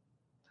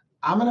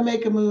 I'm going to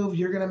make a move.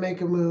 You're going to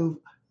make a move.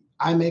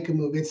 I make a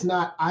move. It's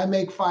not I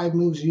make 5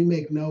 moves, you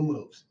make no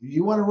moves. If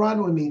you want to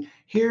run with me,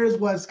 here's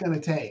what it's going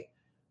to take.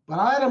 But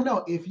I let them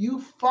know if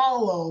you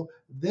follow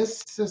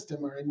this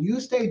system and you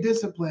stay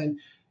disciplined,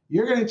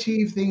 you're going to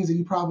achieve things that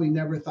you probably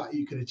never thought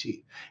you could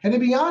achieve. And to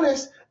be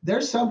honest,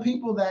 there's some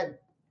people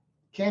that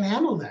can't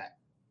handle that.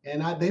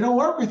 And they don't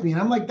work with me.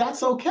 And I'm like,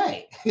 that's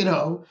okay,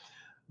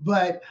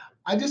 But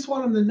I just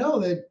want them to know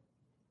that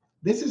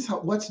this is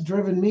what's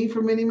driven me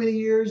for many, many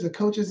years. The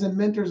coaches and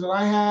mentors that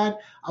I had,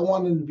 I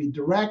want them to be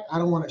direct. I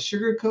don't want to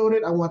sugarcoat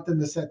it. I want them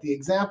to set the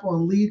example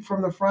and lead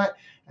from the front.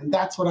 And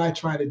that's what I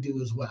try to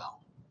do as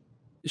well.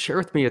 Share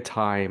with me a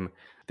time.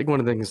 I think one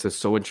of the things that's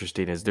so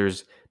interesting is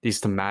there's these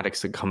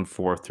thematics that come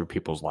forth through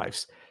people's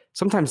lives.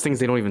 Sometimes things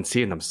they don't even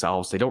see in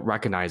themselves. They don't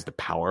recognize the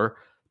power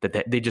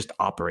that they just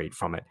operate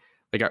from it.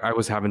 Like I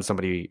was having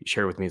somebody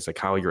share with me, it's like,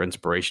 Kyle, you're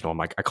inspirational. I'm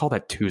like, I call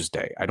that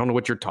Tuesday. I don't know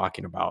what you're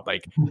talking about.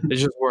 Like,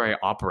 it's just where I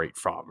operate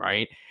from,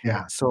 right?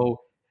 Yeah.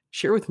 So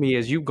share with me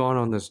as you've gone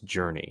on this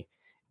journey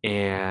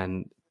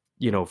and,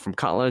 from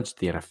college to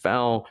the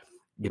NFL,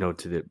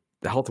 to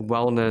the health and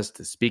wellness,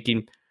 to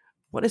speaking,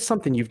 what is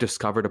something you've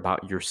discovered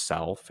about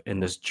yourself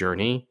in this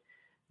journey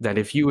that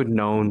if you had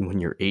known when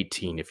you're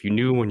 18, if you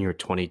knew when you're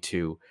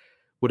 22,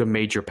 would have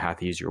made your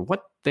path easier?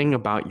 What thing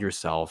about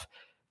yourself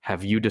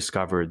have you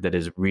discovered that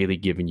has really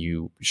given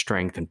you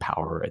strength and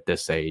power at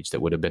this age that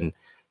would have been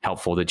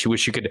helpful, that you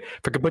wish you could,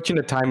 if I could put you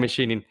in a time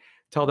machine and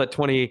tell that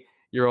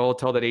 20-year-old,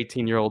 tell that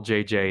 18-year-old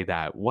JJ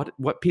that,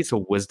 what piece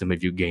of wisdom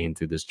have you gained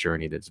through this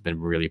journey that's been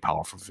really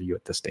powerful for you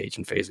at this stage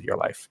and phase of your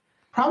life?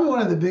 Probably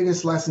one of the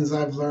biggest lessons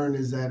I've learned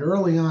is that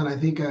early on, I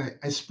think I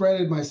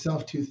spreaded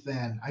myself too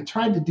thin. I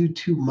tried to do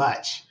too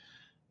much,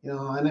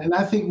 and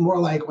I think more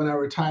like when I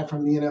retired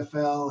from the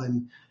NFL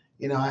and,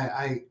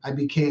 I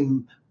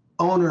became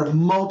owner of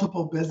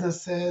multiple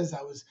businesses.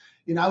 I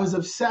was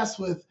obsessed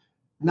with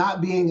not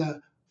being a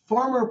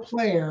former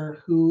player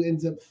who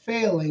ends up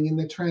failing in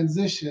the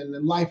transition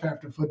in life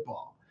after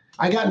football.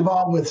 I got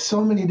involved with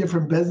so many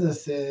different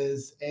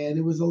businesses, and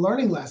it was a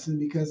learning lesson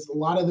because a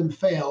lot of them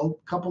failed.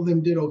 A couple of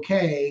them did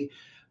okay.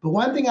 But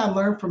one thing I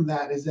learned from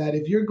that is that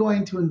if you're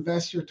going to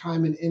invest your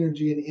time and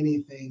energy in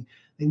anything,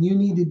 then you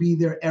need to be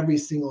there every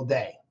single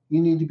day. You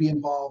need to be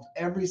involved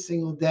every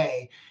single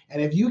day. And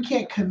if you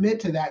can't commit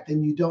to that,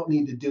 then you don't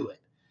need to do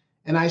it.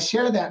 And I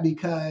share that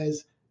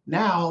because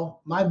now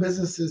my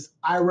businesses,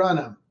 I run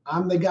them.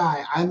 I'm the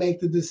guy. I make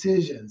the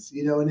decisions,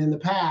 and in the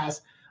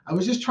past, I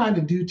was just trying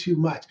to do too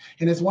much.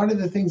 And it's one of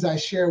the things I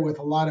share with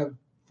a lot of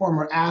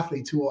former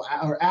athletes who will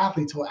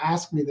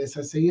ask me this.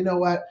 I say, you know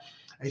what?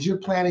 As you're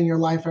planning your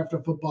life after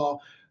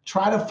football,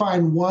 try to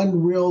find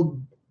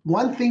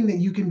one thing that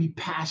you can be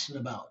passionate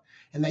about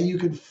and that you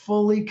can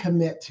fully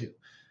commit to.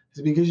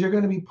 It's because you're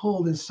going to be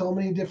pulled in so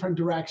many different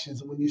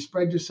directions. And when you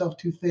spread yourself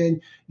too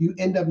thin, you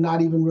end up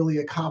not even really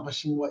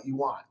accomplishing what you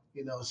want.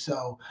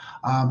 So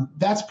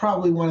that's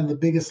probably one of the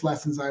biggest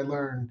lessons I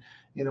learned,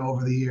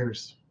 over the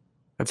years.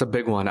 That's a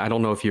big one. I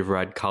don't know if you've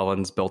read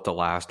Collins Built to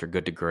Last or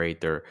Good to Great.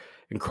 They're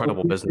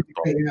incredible business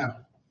books. Yeah.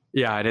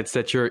 Yeah, and it's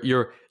that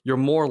you're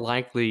more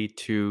likely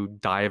to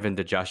die of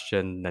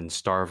indigestion than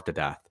starve to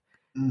death.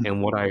 Mm.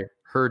 And what I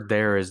heard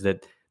there is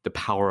that the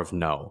power of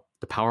no,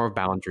 the power of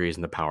boundaries,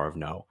 and the power of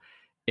no.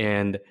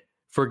 And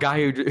for a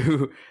guy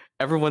who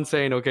everyone's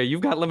saying, okay,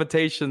 you've got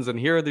limitations, and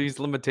here are these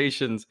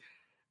limitations,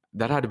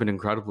 that had to have been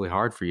incredibly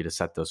hard for you to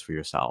set those for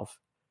yourself.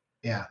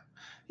 Yeah.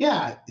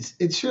 Yeah,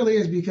 it surely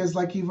is, because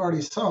like you've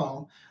already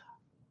saw,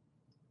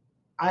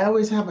 I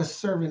always have a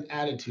servant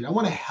attitude. I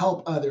want to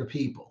help other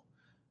people.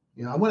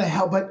 I want to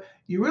help, but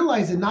you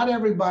realize that not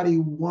everybody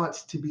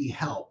wants to be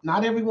helped.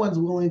 Not everyone's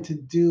willing to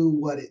do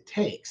what it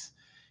takes.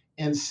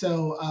 And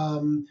so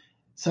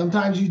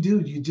sometimes you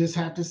just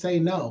have to say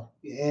no.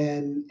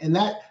 And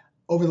that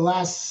over the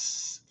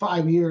last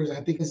 5 years,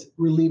 I think has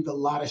relieved a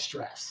lot of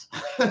stress.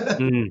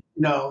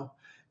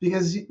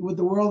 Because with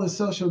the world of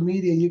social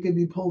media, you can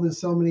be pulled in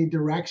so many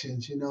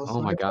directions, So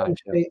Oh my gosh.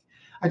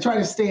 I try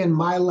to stay in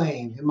my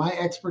lane and my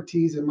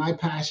expertise and my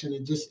passion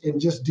and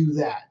just do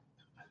that.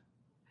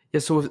 Yeah.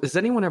 So has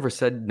anyone ever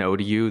said no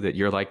to you that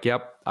you're like,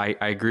 yep, I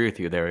agree with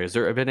you there? Is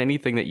there been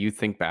anything that you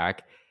think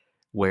back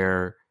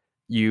where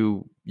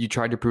you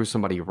tried to prove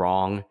somebody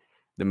wrong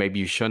that maybe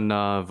you shouldn't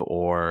have,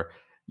 or,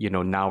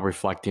 now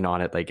reflecting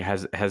on it, like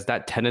has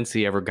that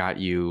tendency ever got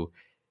you,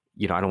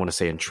 I don't want to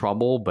say in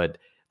trouble, but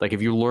like,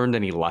 have you learned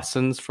any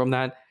lessons from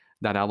that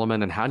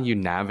element, and how do you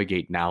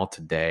navigate now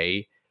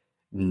today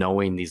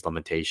knowing these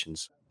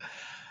limitations?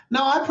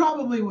 No, I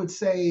probably would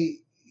say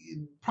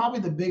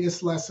the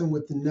biggest lesson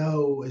with the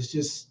no is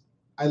just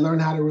I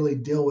learned how to really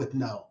deal with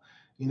no.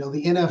 The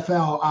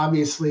NFL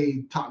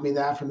obviously taught me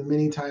that from the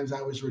many times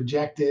I was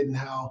rejected, and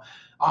how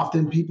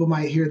often people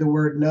might hear the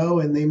word no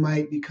and they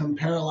might become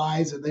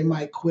paralyzed, or they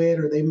might quit,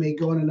 or they may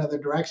go in another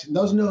direction.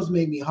 Those no's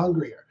made me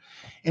hungrier,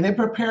 and it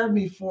prepared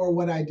me for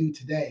what I do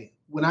today.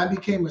 When I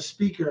became a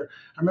speaker,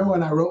 I remember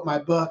when I wrote my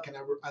book and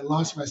I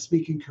launched my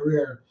speaking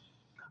career,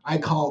 I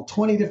called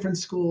 20 different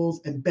schools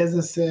and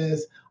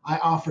businesses. I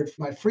offered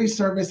my free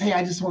service. Hey,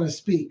 I just want to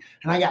speak.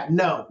 And I got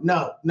no,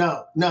 no,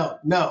 no, no,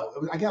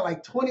 no. I got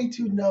like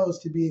 22 no's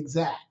to be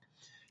exact.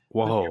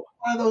 Whoa.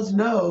 One of those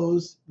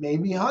no's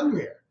made me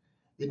hungrier.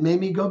 It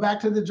made me go back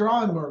to the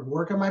drawing board,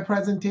 work on my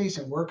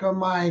presentation, work on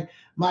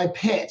my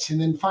pitch.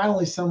 And then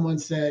finally someone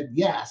said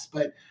yes.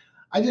 But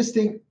I just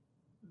think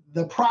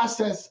the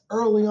process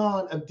early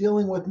on of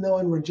dealing with no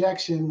and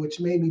rejection, which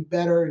made me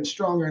better and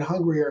stronger and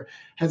hungrier,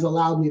 has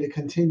allowed me to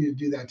continue to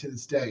do that to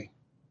this day.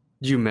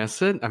 Do you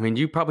miss it? I mean,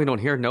 you probably don't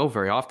hear no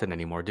very often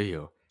anymore, do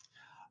you?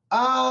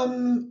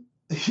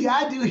 Yeah,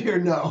 I do hear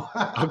no.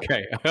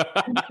 Okay.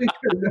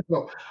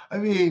 No. I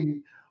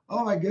mean,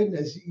 oh my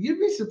goodness, you'd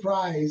be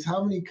surprised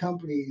how many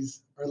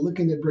companies are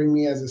looking to bring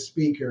me as a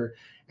speaker,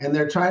 and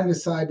they're trying to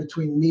decide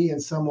between me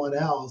and someone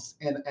else,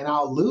 and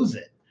I'll lose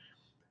it.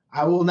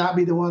 I will not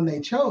be the one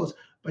they chose.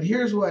 But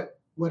here's what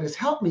has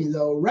helped me,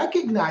 though,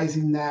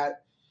 recognizing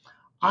that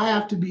I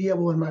have to be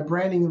able, in my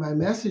branding and my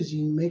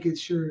messaging, make it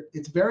sure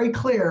it's very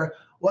clear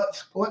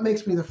what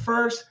makes me the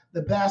first,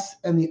 the best,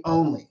 and the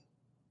only.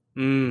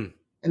 Mm.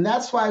 And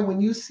that's why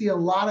when you see a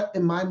lot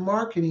in my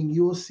marketing,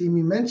 you will see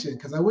me mention,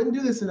 because I wouldn't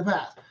do this in the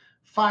past,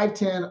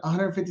 5'10",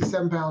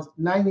 157 pounds,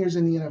 9 years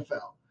in the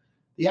NFL.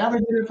 The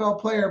average NFL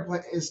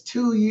player is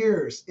 2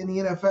 years in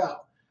the NFL.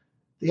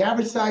 The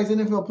average size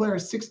NFL player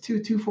is 6'2",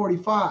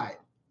 245.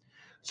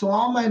 So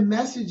all my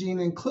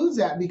messaging includes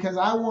that, because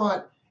I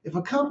want, if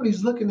a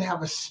company's looking to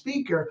have a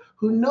speaker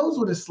who knows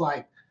what it's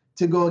like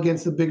to go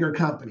against the bigger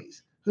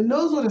companies, who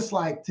knows what it's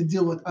like to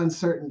deal with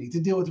uncertainty,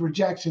 to deal with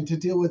rejection, to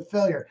deal with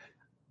failure,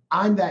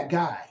 I'm that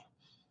guy.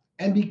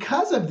 And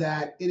because of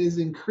that, it has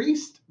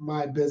increased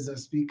my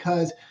business,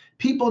 because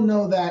people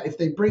know that if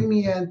they bring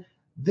me in,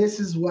 this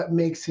is what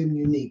makes him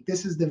unique.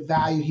 This is the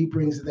value he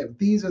brings to them.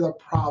 These are the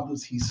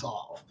problems he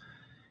solves.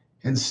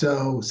 And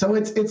so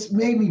it's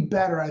made me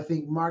better, I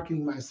think,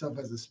 marketing myself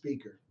as a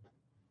speaker.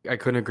 I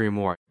couldn't agree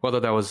more. Whether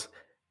that was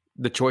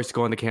the choice to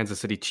go in the Kansas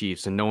City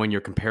Chiefs and knowing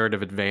your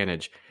comparative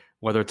advantage,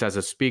 whether it's as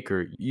a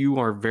speaker, you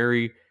are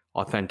very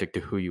authentic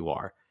to who you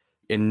are.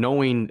 And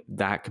knowing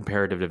that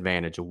comparative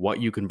advantage of what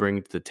you can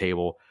bring to the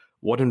table,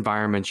 what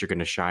environments you're going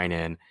to shine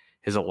in,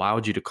 has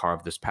allowed you to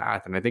carve this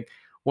path. And I think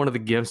one of the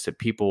gifts that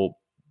people,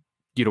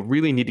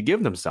 really need to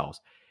give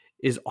themselves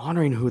is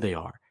honoring who they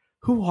are.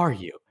 Who are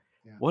you?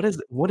 Yeah.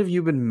 What have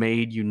you been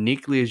made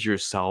uniquely as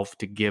yourself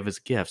to give as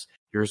gifts?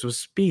 Yours was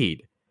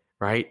speed,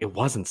 right? It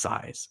wasn't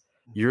size.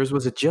 Yours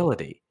was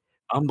agility.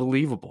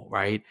 Unbelievable,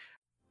 right?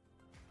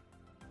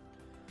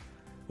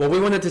 Well, we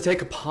wanted to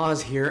take a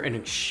pause here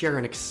and share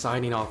an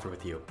exciting offer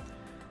with you.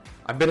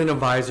 I've been an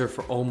advisor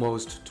for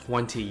almost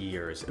 20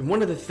 years, and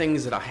one of the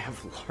things that I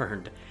have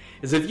learned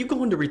is if you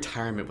go into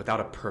retirement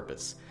without a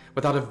purpose,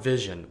 without a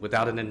vision,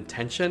 without an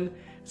intention,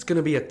 it's going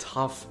to be a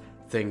tough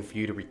thing for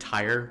you to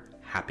retire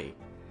happy.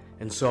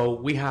 And so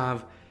we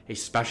have a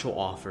special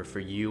offer for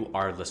you,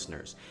 our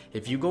listeners.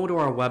 If you go to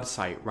our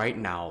website right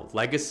now,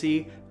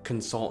 Legacy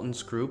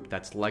Consultants Group,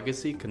 that's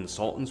Legacy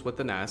Consultants with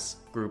an S,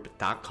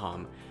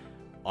 group.com,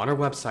 on our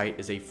website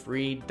is a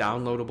free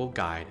downloadable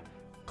guide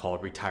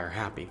called Retire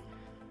Happy.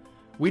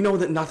 We know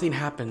that nothing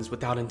happens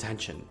without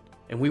intention,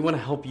 and we want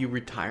to help you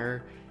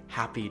retire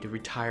happy, to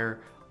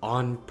retire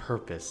on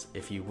purpose,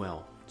 if you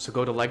will. So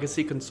go to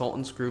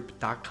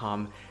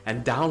legacyconsultantsgroup.com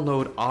and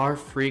download our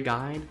free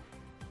guide,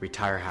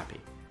 Retire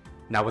Happy.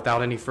 Now,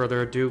 without any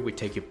further ado, we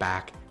take you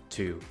back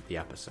to the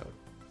episode.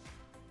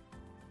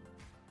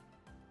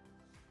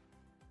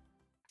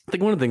 I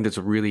think one of the things that's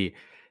really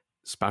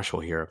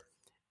special here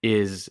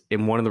is,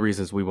 and one of the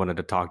reasons we wanted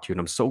to talk to you, and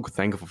I'm so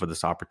thankful for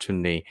this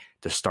opportunity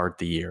to start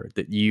the year,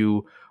 that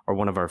you are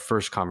one of our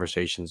first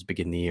conversations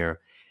begin the year,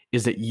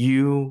 is that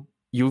you've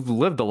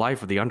lived the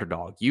life of the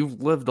underdog.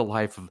 You've lived the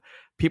life of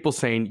people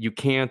saying, you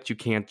can't, you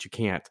can't, you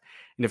can't.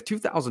 And if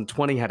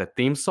 2020 had a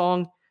theme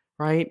song,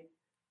 right,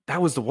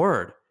 that was the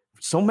word.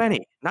 So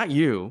many, not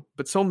you,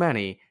 but so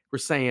many were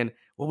saying,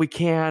 well, we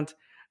can't,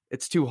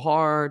 it's too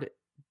hard,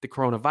 the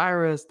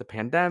coronavirus, the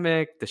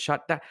pandemic, the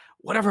shutdown,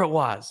 whatever it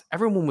was,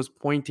 everyone was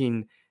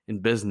pointing in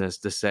business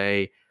to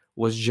say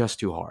was just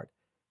too hard.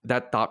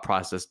 That thought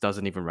process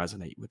doesn't even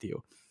resonate with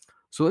you.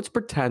 So let's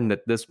pretend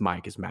that this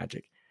mic is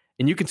magic,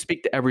 and you can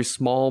speak to every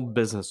small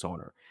business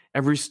owner,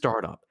 every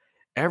startup,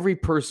 every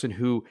person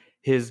who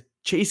is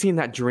chasing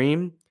that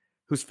dream,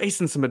 who's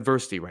facing some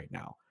adversity right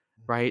now,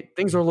 right?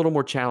 Things are a little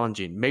more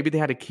challenging. Maybe they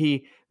had a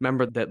key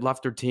member that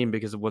left their team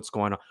because of what's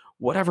going on,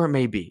 whatever it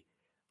may be.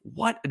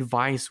 What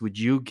advice would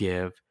you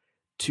give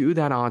to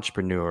that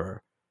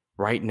entrepreneur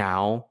right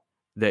now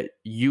that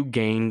you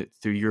gained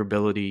through your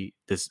ability,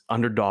 this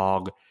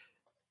underdog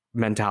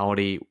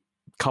mentality,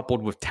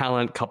 coupled with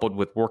talent, coupled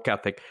with work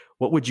ethic?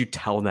 What would you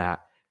tell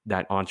that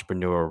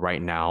entrepreneur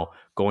right now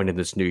going into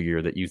this new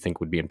year that you think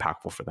would be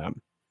impactful for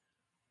them?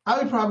 I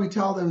would probably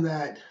tell them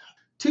that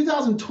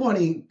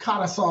 2020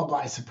 caught us all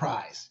by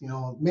surprise.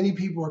 Many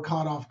people were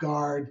caught off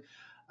guard.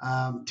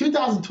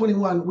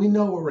 2021, we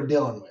know what we're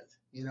dealing with.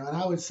 And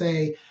I would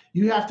say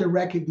you have to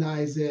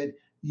recognize that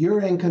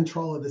you're in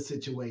control of the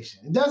situation.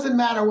 It doesn't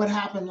matter what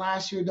happened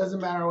last year. It doesn't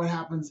matter what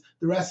happens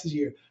the rest of the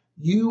year.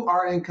 You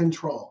are in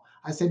control.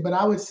 But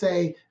I would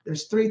say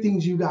there's three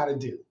things you got to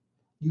do.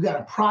 You got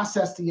to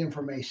process the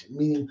information,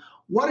 meaning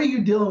what are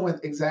you dealing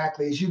with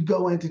exactly as you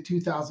go into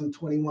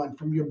 2021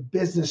 from your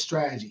business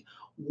strategy?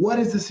 What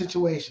is the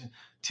situation?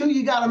 Two,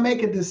 you got to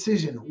make a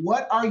decision.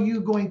 What are you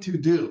going to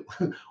do?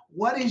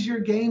 What is your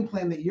game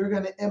plan that you're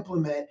going to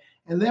implement?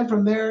 And then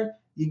from there,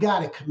 you got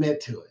to commit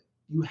to it.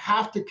 You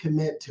have to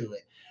commit to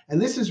it. And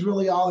this is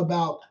really all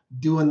about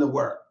doing the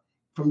work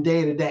from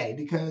day to day,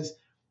 because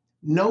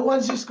no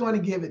one's just going to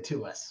give it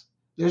to us.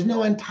 There's no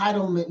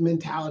entitlement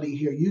mentality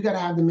here. You got to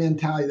have the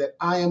mentality that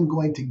I am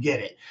going to get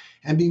it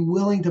and be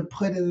willing to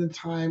put in the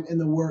time and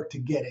the work to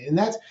get it.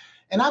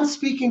 And I'm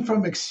speaking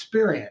from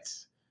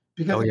experience,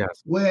 because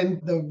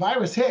when the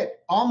virus hit,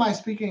 all my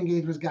speaking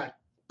engagements got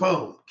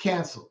boom,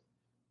 canceled.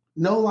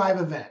 No live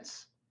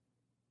events.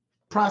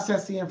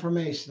 Process the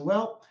information.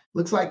 Well,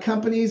 looks like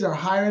companies are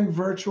hiring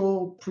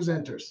virtual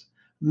presenters.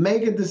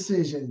 Make a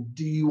decision.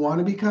 Do you want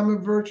to become a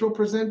virtual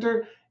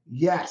presenter?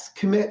 Yes,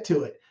 commit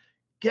to it.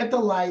 Get the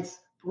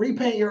lights,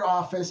 repaint your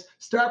office,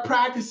 start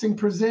practicing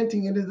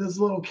presenting into this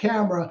little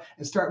camera,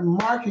 and start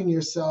marketing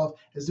yourself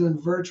as doing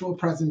virtual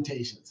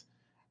presentations.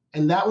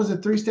 And that was a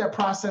 3-step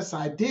process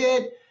I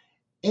did.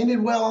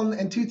 Ended well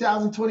in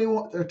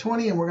 2021 or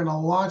 20, and we're going to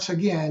launch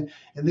again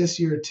in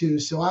this year too.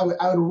 So I would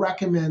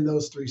recommend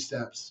those 3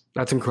 steps.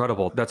 That's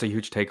incredible. That's a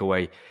huge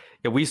takeaway.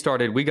 Yeah,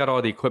 we got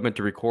all the equipment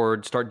to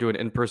record, start doing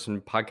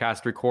in-person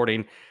podcast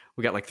recording.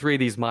 We got like 3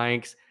 of these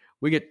mics.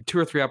 We get 2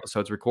 or 3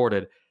 episodes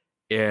recorded,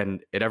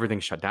 and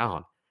everything shut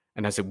down.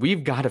 And I said,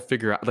 we've got to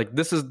figure out,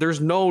 there's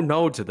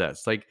no to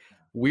this.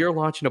 We are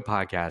launching a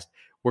podcast.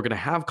 We're going to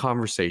have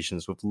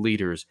conversations with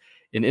leaders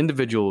and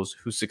individuals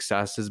whose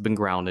success has been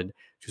grounded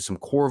to some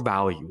core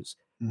values,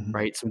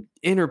 right? Some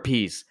inner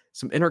peace,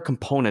 some inner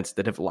components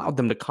that have allowed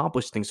them to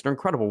accomplish things that are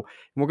incredible.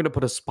 And we're going to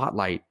put a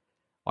spotlight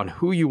on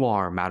who you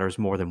are matters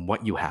more than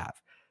what you have.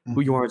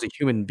 Who you are as a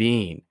human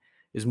being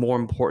is more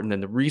important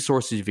than the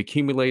resources you've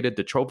accumulated,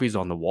 the trophies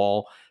on the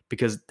wall,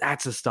 because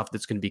that's the stuff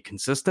that's going to be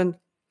consistent.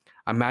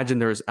 I imagine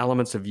there's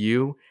elements of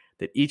you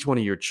that each one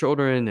of your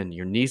children and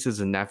your nieces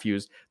and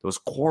nephews, those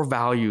core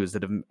values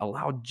that have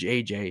allowed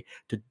JJ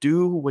to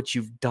do what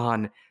you've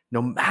done,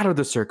 no matter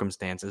the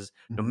circumstances,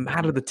 no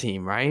matter the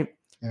team, right?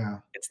 Yeah.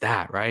 It's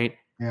that, right?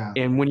 Yeah.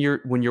 And when your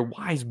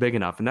why is big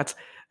enough, and that's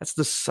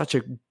such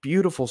a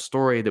beautiful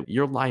story that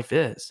your life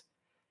is.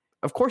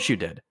 Of course you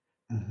did.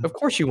 Of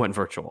course you went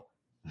virtual,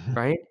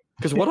 right?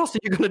 Because what else are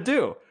you going to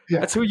do?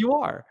 Yeah. That's who you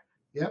are.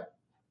 Yep.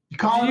 You Did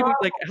call you an even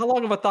like how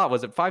long of a thought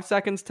was it? 5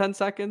 seconds, 10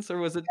 seconds, or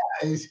was it?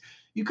 audible.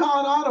 You call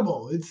an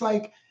audible. It's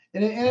like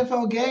in an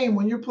NFL game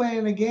when you're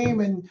playing a game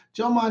and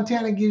Joe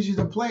Montana gives you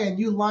the play and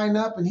you line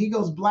up and he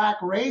goes black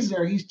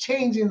razor. He's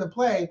changing the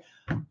play.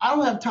 I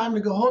don't have time to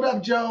go. Hold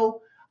up,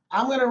 Joe.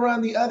 I'm going to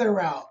run the other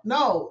route.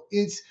 No,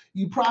 it's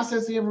you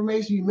process the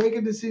information, you make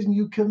a decision,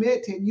 you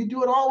commit to it, and you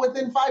do it all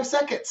within 5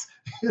 seconds.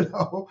 You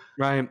know.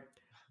 Right,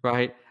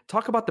 right.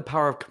 Talk about the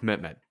power of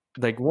commitment.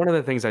 Like one of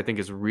the things I think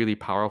is really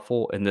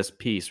powerful in this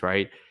piece,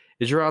 right,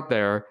 is you're out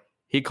there.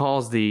 He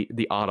calls the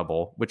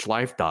audible, which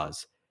life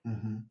does.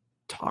 Mm-hmm.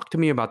 Talk to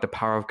me about the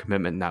power of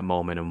commitment in that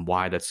moment and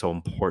why that's so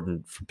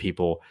important for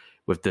people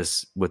with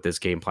this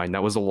game plan.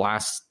 That was the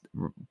last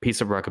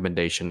piece of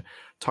recommendation.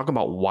 Talk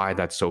about why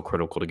that's so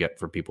critical to get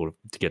for people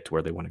to get to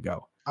where they want to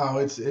go. Oh,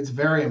 it's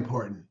very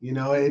important. You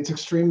know, it's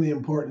extremely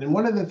important. And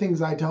one of the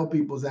things I tell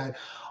people is that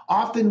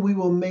often we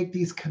will make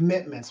these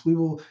commitments, we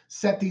will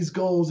set these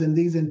goals and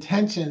these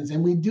intentions,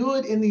 and we do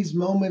it in these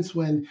moments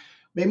when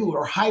maybe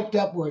we're hyped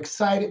up, we're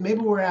excited,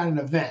 maybe we're at an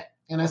event.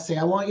 And I say,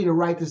 I want you to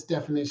write this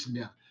definition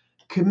down.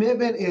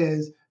 Commitment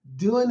is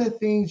doing the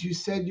things you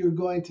said you're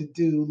going to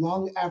do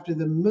long after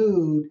the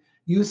mood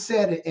you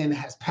said it in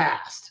has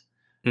passed.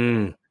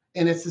 Mm.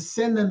 And it's to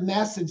send the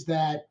message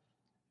that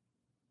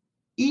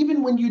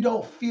even when you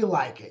don't feel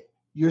like it,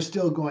 you're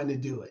still going to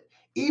do it.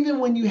 Even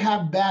when you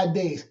have bad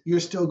days,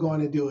 you're still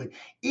going to do it.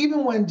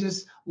 Even when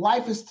just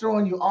life is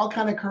throwing you all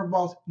kind of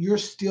curveballs, you're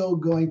still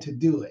going to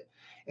do it.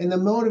 And the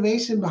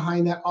motivation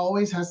behind that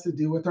always has to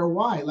do with our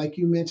why, like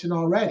you mentioned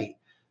already.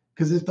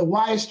 Because if the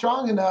why is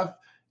strong enough,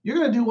 you're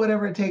going to do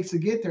whatever it takes to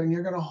get there and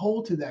you're going to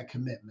hold to that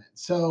commitment.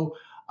 So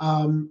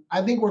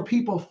I think where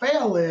people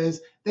fail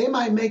is they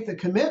might make the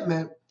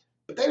commitment,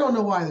 but they don't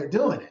know why they're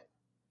doing it.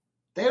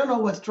 They don't know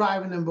what's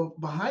driving them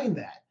behind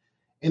that.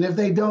 And if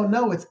they don't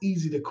know, it's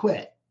easy to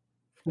quit.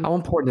 How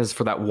important is it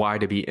for that why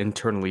to be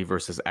internally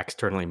versus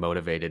externally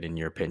motivated, in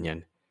your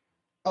opinion?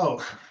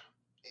 Oh,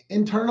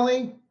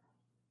 internally,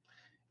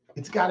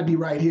 it's got to be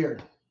right here.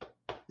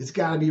 It's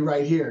got to be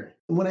right here.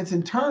 When it's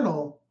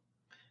internal,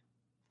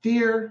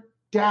 fear,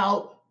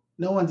 doubt,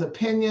 no one's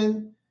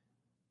opinion,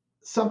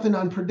 something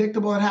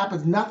unpredictable that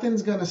happens,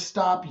 nothing's going to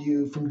stop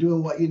you from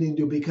doing what you need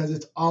to do because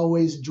it's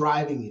always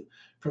driving you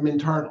from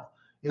internal.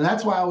 You know,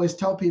 that's why I always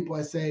tell people,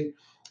 I say,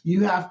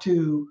 you have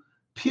to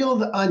peel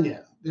the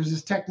onion. There's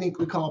this technique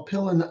we call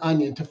peeling the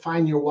onion to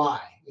find your why.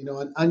 You know,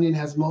 an onion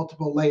has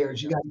multiple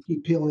layers. You got to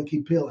keep peeling,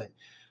 keep peeling.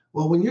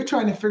 Well, when you're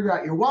trying to figure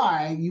out your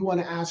why, you want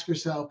to ask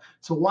yourself,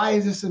 so why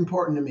is this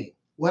important to me?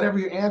 Whatever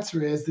your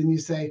answer is, then you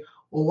say,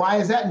 well, why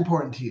is that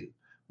important to you?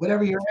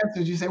 Whatever your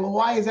answer is, you say, well,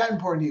 why is that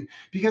important to you?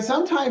 Because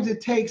sometimes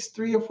it takes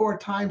 3 or 4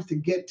 times to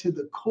get to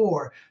the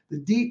core, the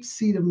deep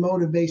seat of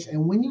motivation.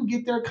 And when you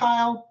get there,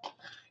 Kyle,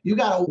 you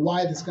got a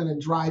why that's going to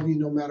drive you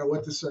no matter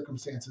what the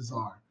circumstances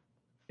are.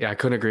 Yeah, I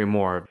couldn't agree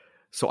more.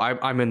 So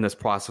I'm in this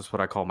process, what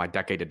I call my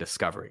decade of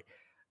discovery.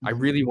 Mm-hmm. I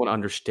really want to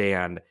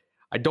understand.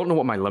 I don't know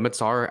what my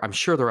limits are. I'm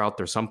sure they're out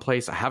there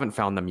someplace. I haven't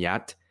found them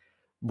yet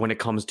when it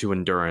comes to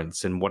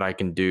endurance and what I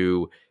can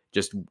do.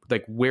 Just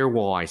like, where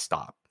will I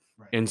stop?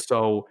 Right. And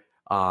so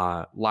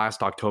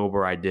last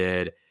October, I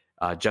did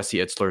Jesse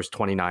Itzler's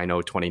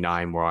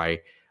 29.029, where I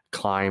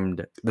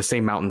climbed the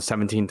same mountain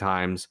 17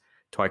 times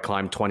till I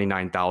climbed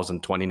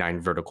 29,029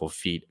 vertical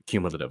feet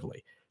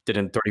cumulatively. Did it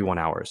in 31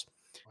 hours.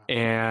 Wow.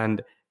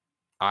 And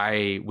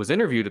I was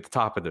interviewed at the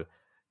top of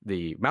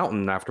the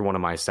mountain after one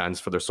of my ascents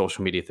for their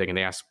social media thing. And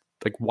they asked,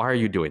 like, why are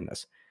you doing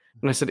this?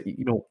 And I said,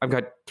 you know, I've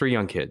got 3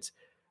 young kids.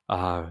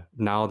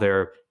 Now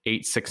they're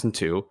 8, 6, and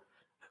 2.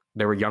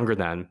 They were younger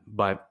then,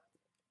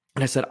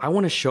 and I said, I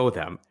want to show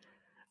them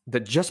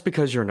that just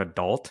because you're an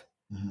adult,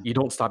 mm-hmm. you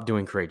don't stop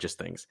doing courageous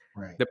things.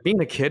 Right. That being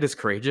a kid is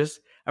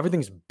courageous.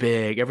 Everything's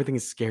big.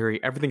 Everything's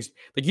scary. Everything's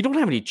like, you don't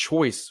have any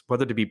choice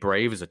whether to be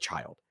brave as a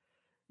child.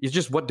 It's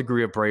just what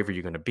degree of brave are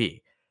you going to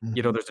be? Mm-hmm.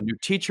 You know, there's a new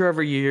teacher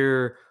every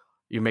year.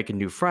 You're making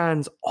new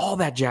friends, all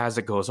that jazz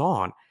that goes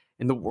on.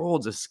 And the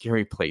world's a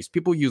scary place.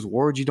 People use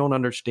words you don't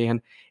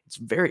understand. It's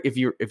very, if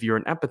you're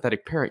an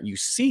empathetic parent, you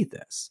see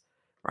this,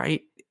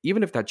 right?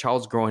 Even if that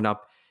child's growing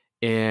up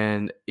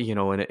in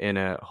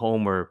a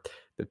home where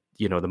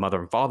the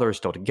mother and father are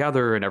still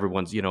together and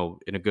everyone's, in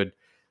a good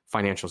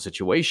financial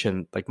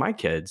situation, like my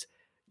kids,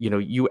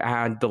 you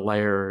add the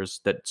layers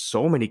that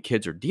so many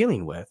kids are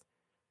dealing with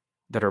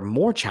that are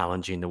more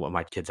challenging than what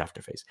my kids have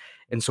to face.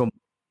 And so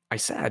I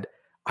said,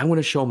 I want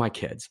to show my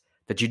kids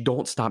that you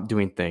don't stop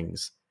doing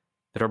things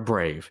that are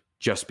brave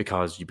just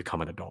because you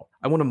become an adult.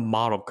 I want to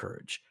model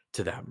courage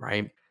to them,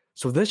 right?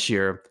 So this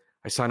year,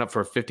 I signed up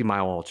for a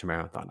 50-mile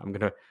ultramarathon. I'm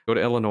going to go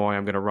to Illinois.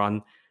 I'm going to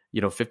run,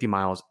 50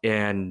 miles.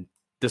 And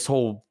this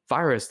whole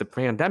virus, the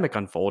pandemic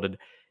unfolded.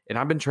 And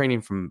I've been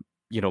training from,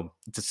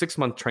 it's a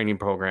 6-month training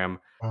program,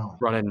 wow.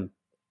 Running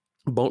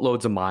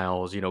boatloads of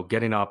miles,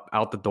 getting up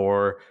out the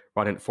door,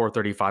 running at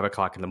 4:30, 5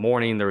 o'clock in the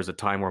morning. There was a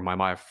time where my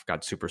wife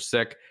got super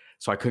sick,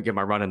 so I couldn't get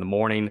my run in the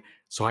morning.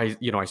 So I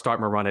start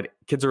my run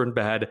kids are in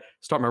bed,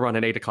 start my run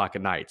at 8 o'clock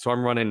at night. So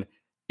I'm running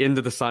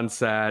into the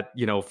sunset,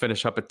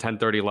 finish up at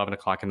 10:30, 11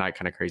 o'clock at night,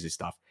 kind of crazy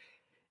stuff.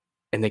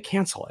 and they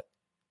cancel it.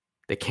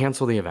 They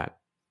cancel the event,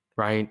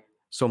 right?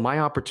 So my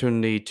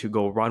opportunity to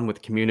go run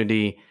with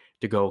community,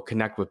 to go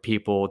connect with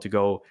people, to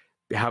go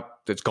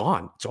it's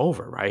gone. It's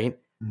over, right?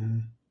 Mm-hmm.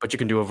 But you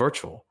can do a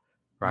virtual,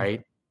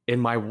 right? In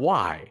my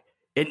why,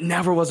 it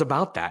never was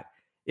about that.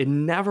 It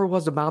never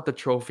was about the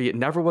trophy. It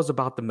never was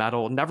about the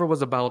medal. It never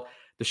was about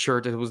the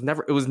shirt. It was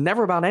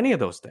never about any of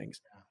those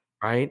things,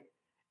 right?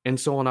 And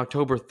so on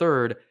October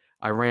 3rd,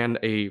 I ran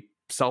a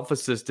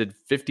self-assisted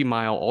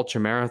 50-mile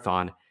ultra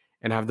marathon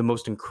and have the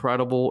most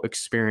incredible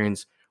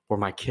experience for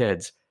my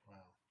kids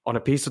on a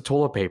piece of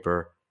toilet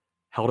paper,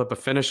 held up a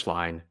finish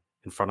line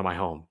in front of my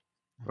home,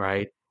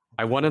 right?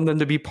 I wanted them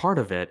to be part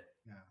of it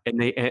and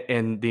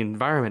the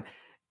environment.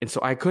 And so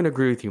I couldn't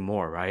agree with you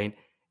more, right?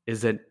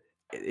 Is that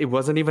it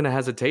wasn't even a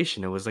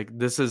hesitation. It was like,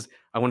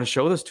 I want to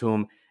show this to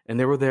them. And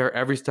they were there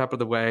every step of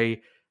the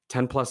way,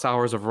 10 plus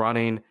hours of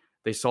running.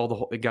 They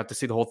got to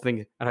see the whole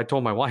thing. And I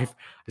told my wife,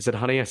 I said,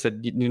 honey, I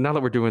said, now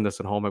that we're doing this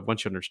at home, I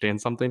want you to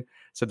understand something. I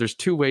said, there's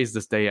 2 ways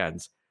this day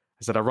ends.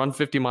 I said, I run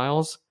 50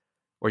 miles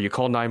or you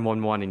call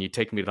 911 and you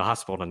take me to the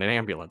hospital in an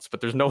ambulance,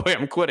 but there's no way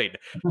I'm quitting.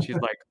 She's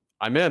like,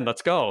 I'm in,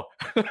 let's go.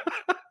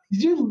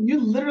 Did you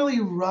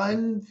literally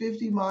run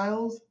 50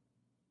 miles?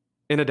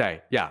 In a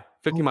day. Yeah.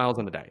 50 miles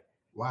in a day.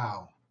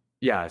 Wow.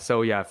 Yeah.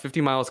 So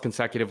 50 miles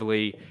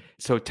consecutively.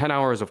 So 10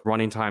 hours of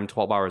running time,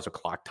 12 hours of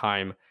clock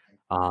time.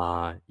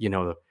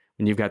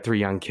 When you've got 3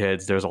 young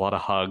kids, there's a lot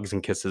of hugs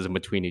and kisses in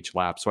between each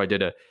lap. So I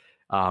did a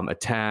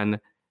 10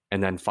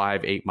 and then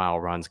 5 8-mile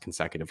runs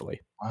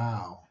consecutively.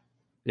 Wow.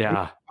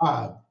 Yeah.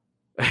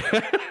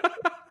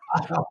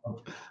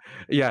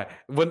 Yeah.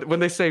 When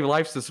they say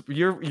life's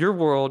your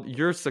world,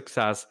 your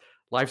success,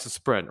 life's a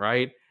sprint,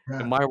 right?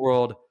 In my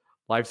world,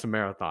 life's a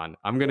marathon.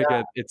 I'm going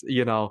to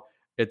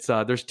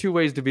get there's 2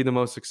 ways to be the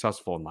most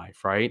successful in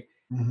life, right?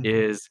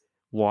 Mm-hmm.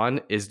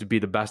 One is to be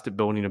the best at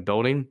building a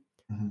building.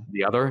 Mm-hmm.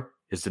 The other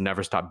is to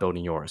never stop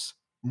building yours.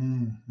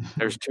 Mm-hmm.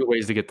 There's 2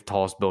 ways to get the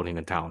tallest building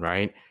in town,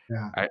 right?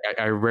 Yeah.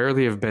 I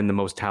rarely have been the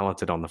most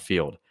talented on the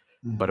field,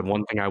 but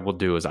one thing I will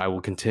do is I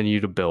will continue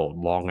to build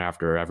long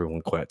after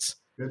everyone quits.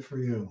 Good for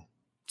you.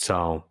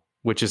 So,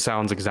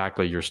 sounds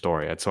exactly your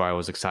story. And so I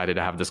was excited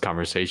to have this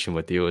conversation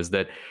with you, is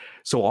that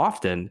so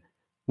often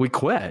we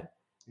quit,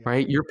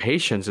 right? Your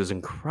patience is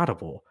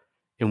incredible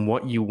in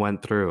what you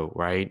went through,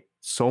 right?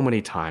 So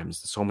many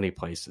times, so many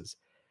places.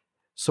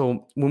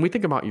 So when we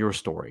think about your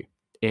story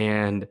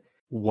and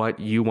what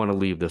you want to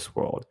leave this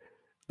world,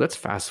 let's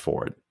fast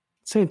forward.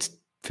 Say it's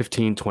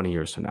 15, 20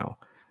 years from now.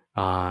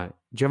 Do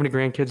you have any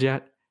grandkids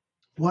yet?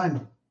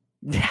 1.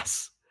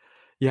 Yes.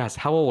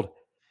 How old?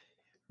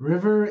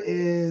 River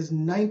is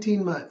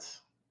 19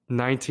 months.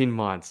 19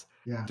 months.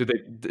 Yeah.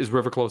 Is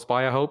River close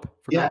by, I hope,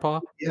 for Grandpa?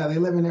 Yeah, they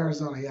live in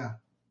Arizona, yeah.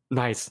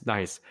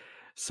 Nice.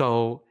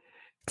 So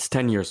it's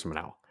 10 years from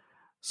now.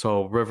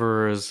 So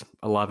River is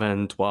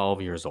 11,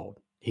 12 years old.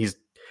 He's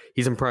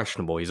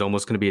impressionable. He's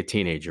almost going to be a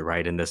teenager,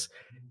 right? In this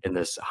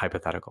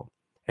hypothetical.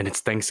 And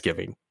it's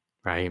Thanksgiving,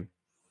 right?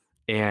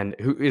 And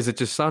who is it,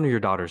 your son or your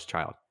daughter's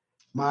child?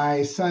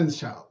 My son's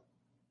child.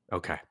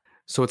 Okay.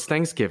 So it's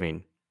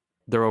Thanksgiving.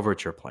 They're over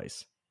at your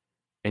place.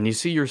 And you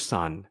see your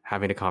son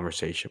having a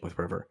conversation with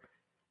River.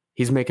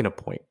 He's making a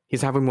point.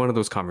 He's having one of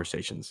those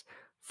conversations,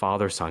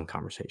 father-son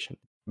conversation.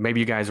 Maybe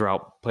you guys are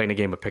out playing a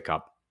game of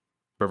pickup.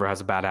 River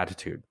has a bad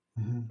attitude,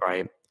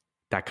 right?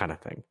 That kind of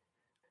thing.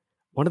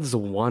 What is the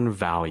one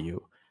value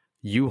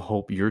you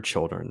hope your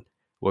children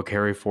will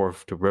carry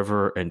forth to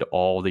River and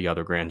all the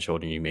other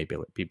grandchildren you may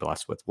be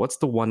blessed with? What's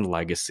the one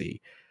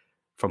legacy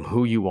from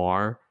who you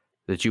are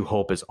that you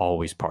hope is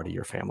always part of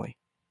your family?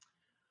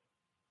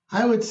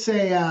 I would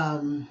say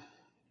that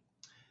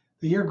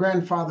your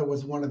grandfather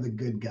was one of the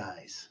good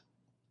guys.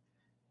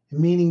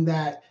 Meaning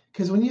that,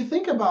 because when you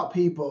think about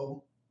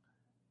people,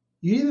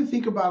 you either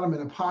think about them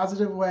in a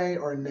positive way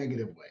or a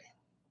negative way.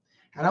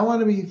 And I want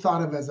to be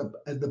thought of as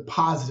the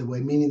positive way,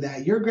 meaning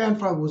that your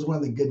grandfather was one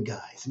of the good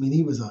guys. I mean,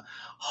 he was a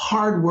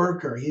hard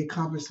worker. He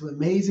accomplished some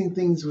amazing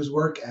things with his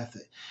work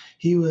ethic.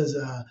 He was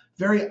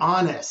very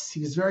honest.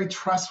 He was very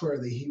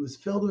trustworthy. He was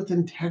filled with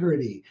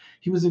integrity.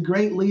 He was a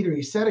great leader.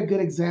 He set a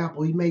good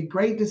example. He made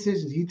great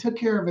decisions. He took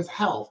care of his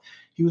health.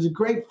 He was a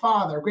great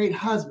father, a great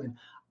husband.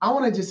 I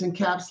want to just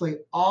encapsulate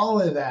all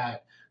of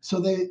that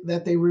so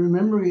that they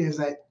remember me as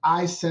that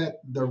I set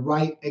the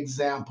right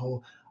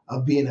example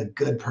of being a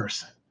good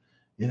person.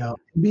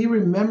 Be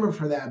remembered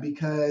for that,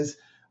 because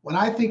when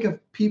I think of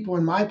people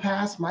in my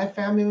past, my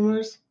family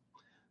members,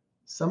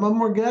 some of them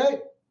were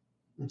good,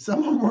 and some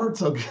of them weren't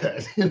so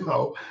good,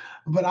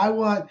 But I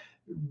want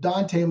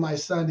Dante, my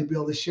son, to be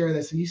able to share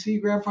this. And you see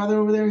your grandfather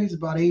over there? He's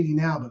about 80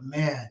 now, but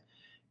man,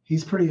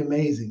 he's pretty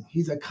amazing.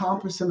 He's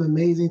accomplished some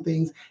amazing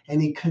things,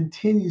 and he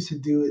continues to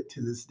do it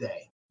to this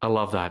day. I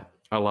love that.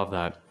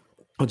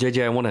 Well,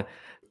 JJ, I want to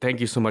thank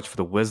you so much for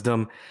the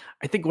wisdom.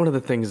 I think one of the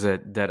things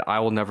that I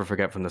will never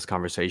forget from this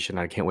conversation,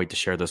 and I can't wait to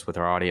share this with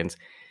our audience,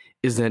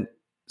 is that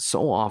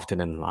so often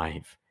in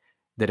life,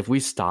 that if we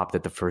stopped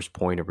at the first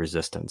point of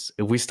resistance,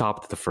 if we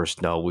stopped at the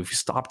first no, if we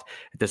stopped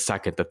at the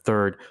second, the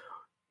third,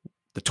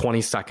 the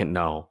 22nd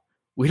no,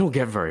 we don't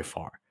get very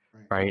far,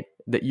 right?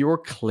 That your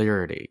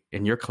clarity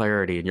and your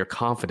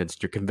confidence,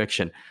 your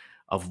conviction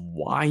of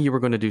why you were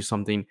going to do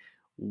something,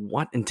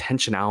 what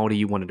intentionality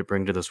you wanted to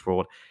bring to this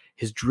world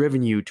has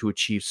driven you to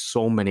achieve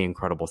so many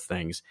incredible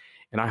things.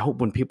 And I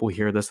hope when people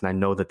hear this, and I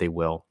know that they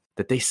will,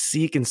 that they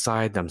seek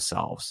inside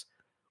themselves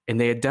and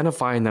they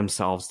identify in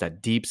themselves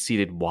that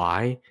deep-seated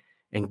why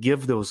and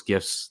give those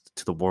gifts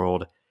to the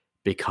world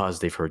because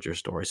they've heard your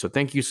story. So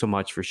thank you so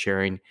much for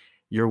sharing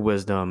your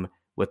wisdom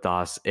with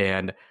us.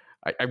 And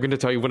I'm going to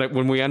tell you,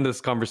 when we end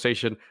this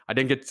conversation, I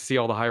didn't get to see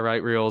all the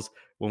highlight reels.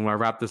 When I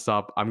wrap this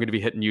up, I'm going to be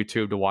hitting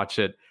YouTube to watch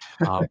it.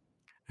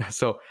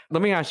 So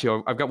let me ask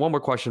you, I've got one more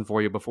question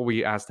for you. Before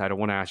we ask that, I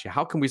want to ask you,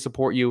 how can we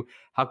support you?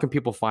 How can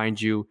people find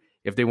you?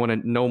 If they want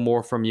to know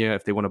more from you,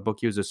 if they want to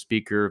book you as a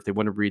speaker, if they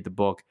want to read the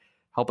book,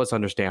 help us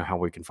understand how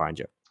we can find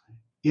you.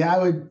 Yeah, I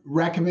would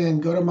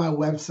recommend go to my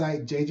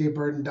website,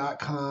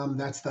 jjburden.com.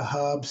 That's the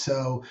hub.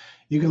 So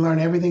you can learn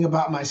everything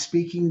about my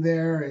speaking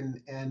there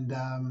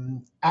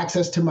and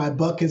access to my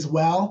book as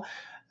well.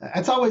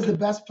 That's always the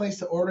best place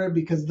to order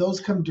because those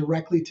come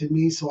directly to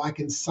me so I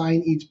can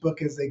sign each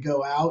book as they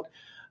go out.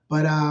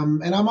 But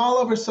and I'm all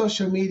over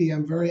social media.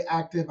 I'm very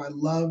active. I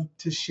love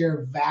to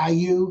share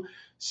value.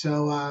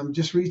 So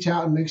just reach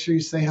out and make sure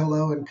you say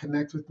hello and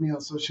connect with me on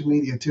social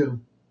media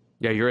too.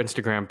 Yeah, your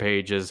Instagram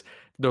page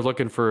they're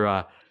looking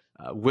for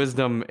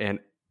wisdom and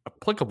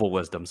applicable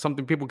wisdom,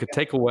 something people could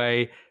take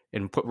away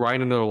and put right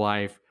into their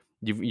life.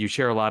 You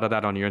share a lot of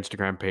that on your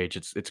Instagram page.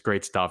 It's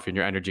great stuff, and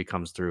your energy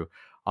comes through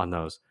on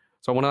those.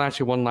 So I want to ask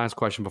you one last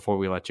question before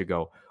we let you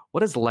go.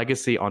 What does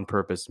legacy on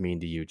purpose mean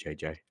to you,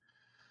 JJ?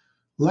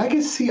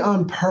 Legacy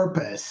on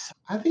purpose.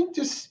 I think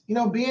just,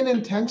 being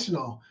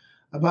intentional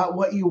about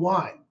what you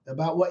want,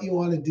 about what you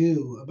want to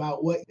do,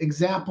 about what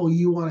example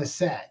you want to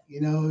set,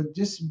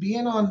 just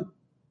being on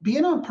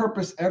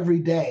purpose every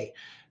day,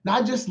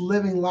 not just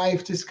living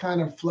life, just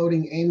kind of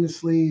floating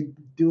aimlessly,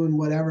 doing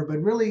whatever, but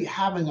really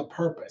having a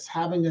purpose,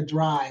 having a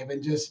drive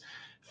and just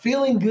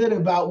feeling good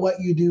about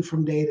what you do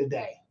from day to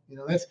day.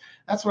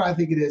 That's what I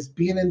think it is,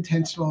 being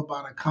intentional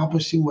about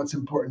accomplishing what's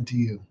important to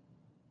you.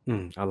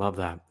 I love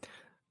that.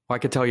 Well, I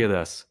can tell you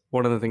this.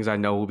 One of the things I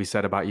know will be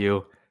said about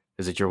you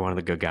is that you're one of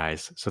the good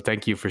guys. So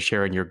thank you for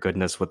sharing your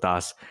goodness with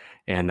us.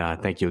 And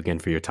thank you again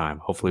for your time.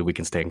 Hopefully we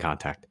can stay in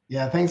contact.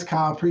 Yeah, thanks,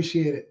 Kyle.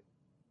 Appreciate it.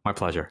 My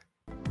pleasure.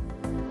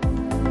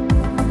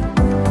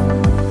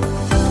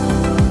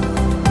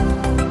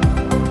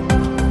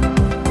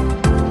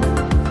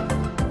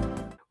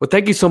 Well,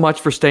 thank you so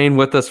much for staying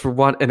with us for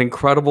what an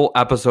incredible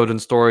episode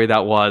and story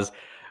that was.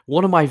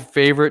 One of my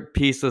favorite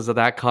pieces of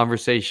that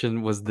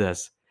conversation was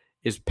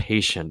is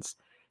patience.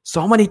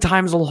 So many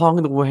times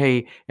along the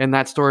way in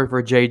that story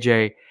for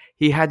JJ,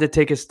 he had to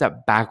take a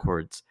step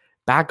backwards,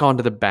 back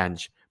onto the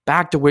bench,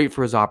 back to wait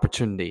for his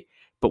opportunity.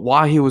 But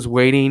while he was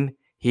waiting,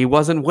 he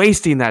wasn't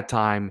wasting that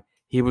time.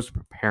 He was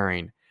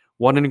preparing.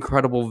 What an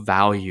incredible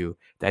value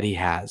that he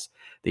has.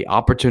 The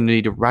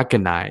opportunity to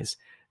recognize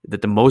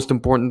that the most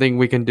important thing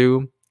we can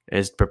do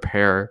is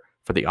prepare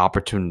for the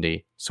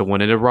opportunity. So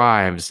when it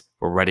arrives,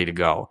 we're ready to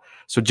go.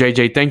 So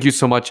JJ, thank you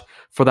so much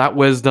for that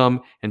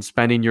wisdom and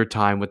spending your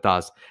time with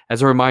us.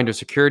 As a reminder,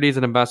 securities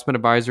and investment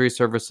advisory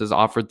services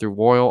offered through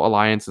Royal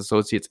Alliance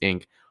Associates,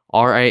 Inc.,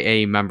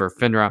 RIA member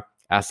FINRA,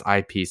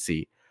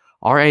 SIPC.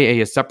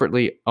 RIA is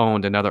separately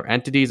owned and other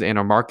entities and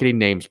our marketing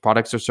names,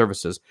 products, or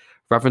services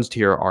referenced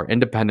here are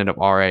independent of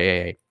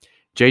RIA.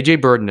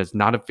 JJ Burden is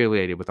not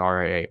affiliated with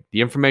RIA.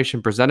 The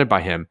information presented by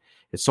him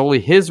is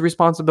solely his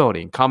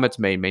responsibility, and comments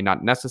made may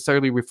not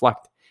necessarily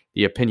reflect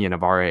the opinion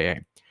of RIA.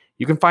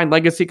 You can find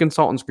Legacy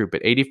Consultants Group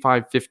at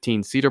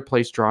 8515 Cedar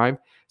Place Drive,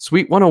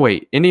 Suite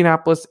 108,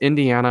 Indianapolis,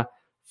 Indiana,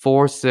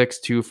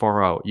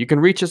 46240. You can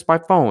reach us by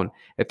phone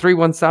at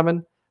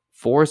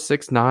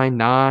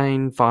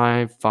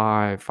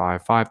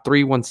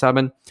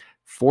 317-469-9555,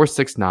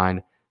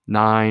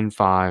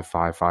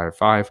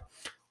 317-469-9555.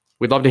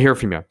 We'd love to hear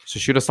from you. So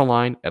shoot us a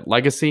line at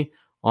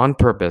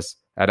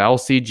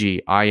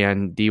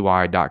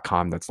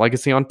legacyonpurpose@lcgindy.com. That's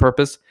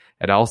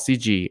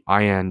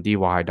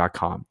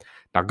legacyonpurpose@lcgindy.com.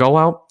 Now go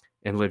out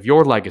and live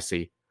your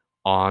legacy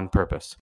on purpose.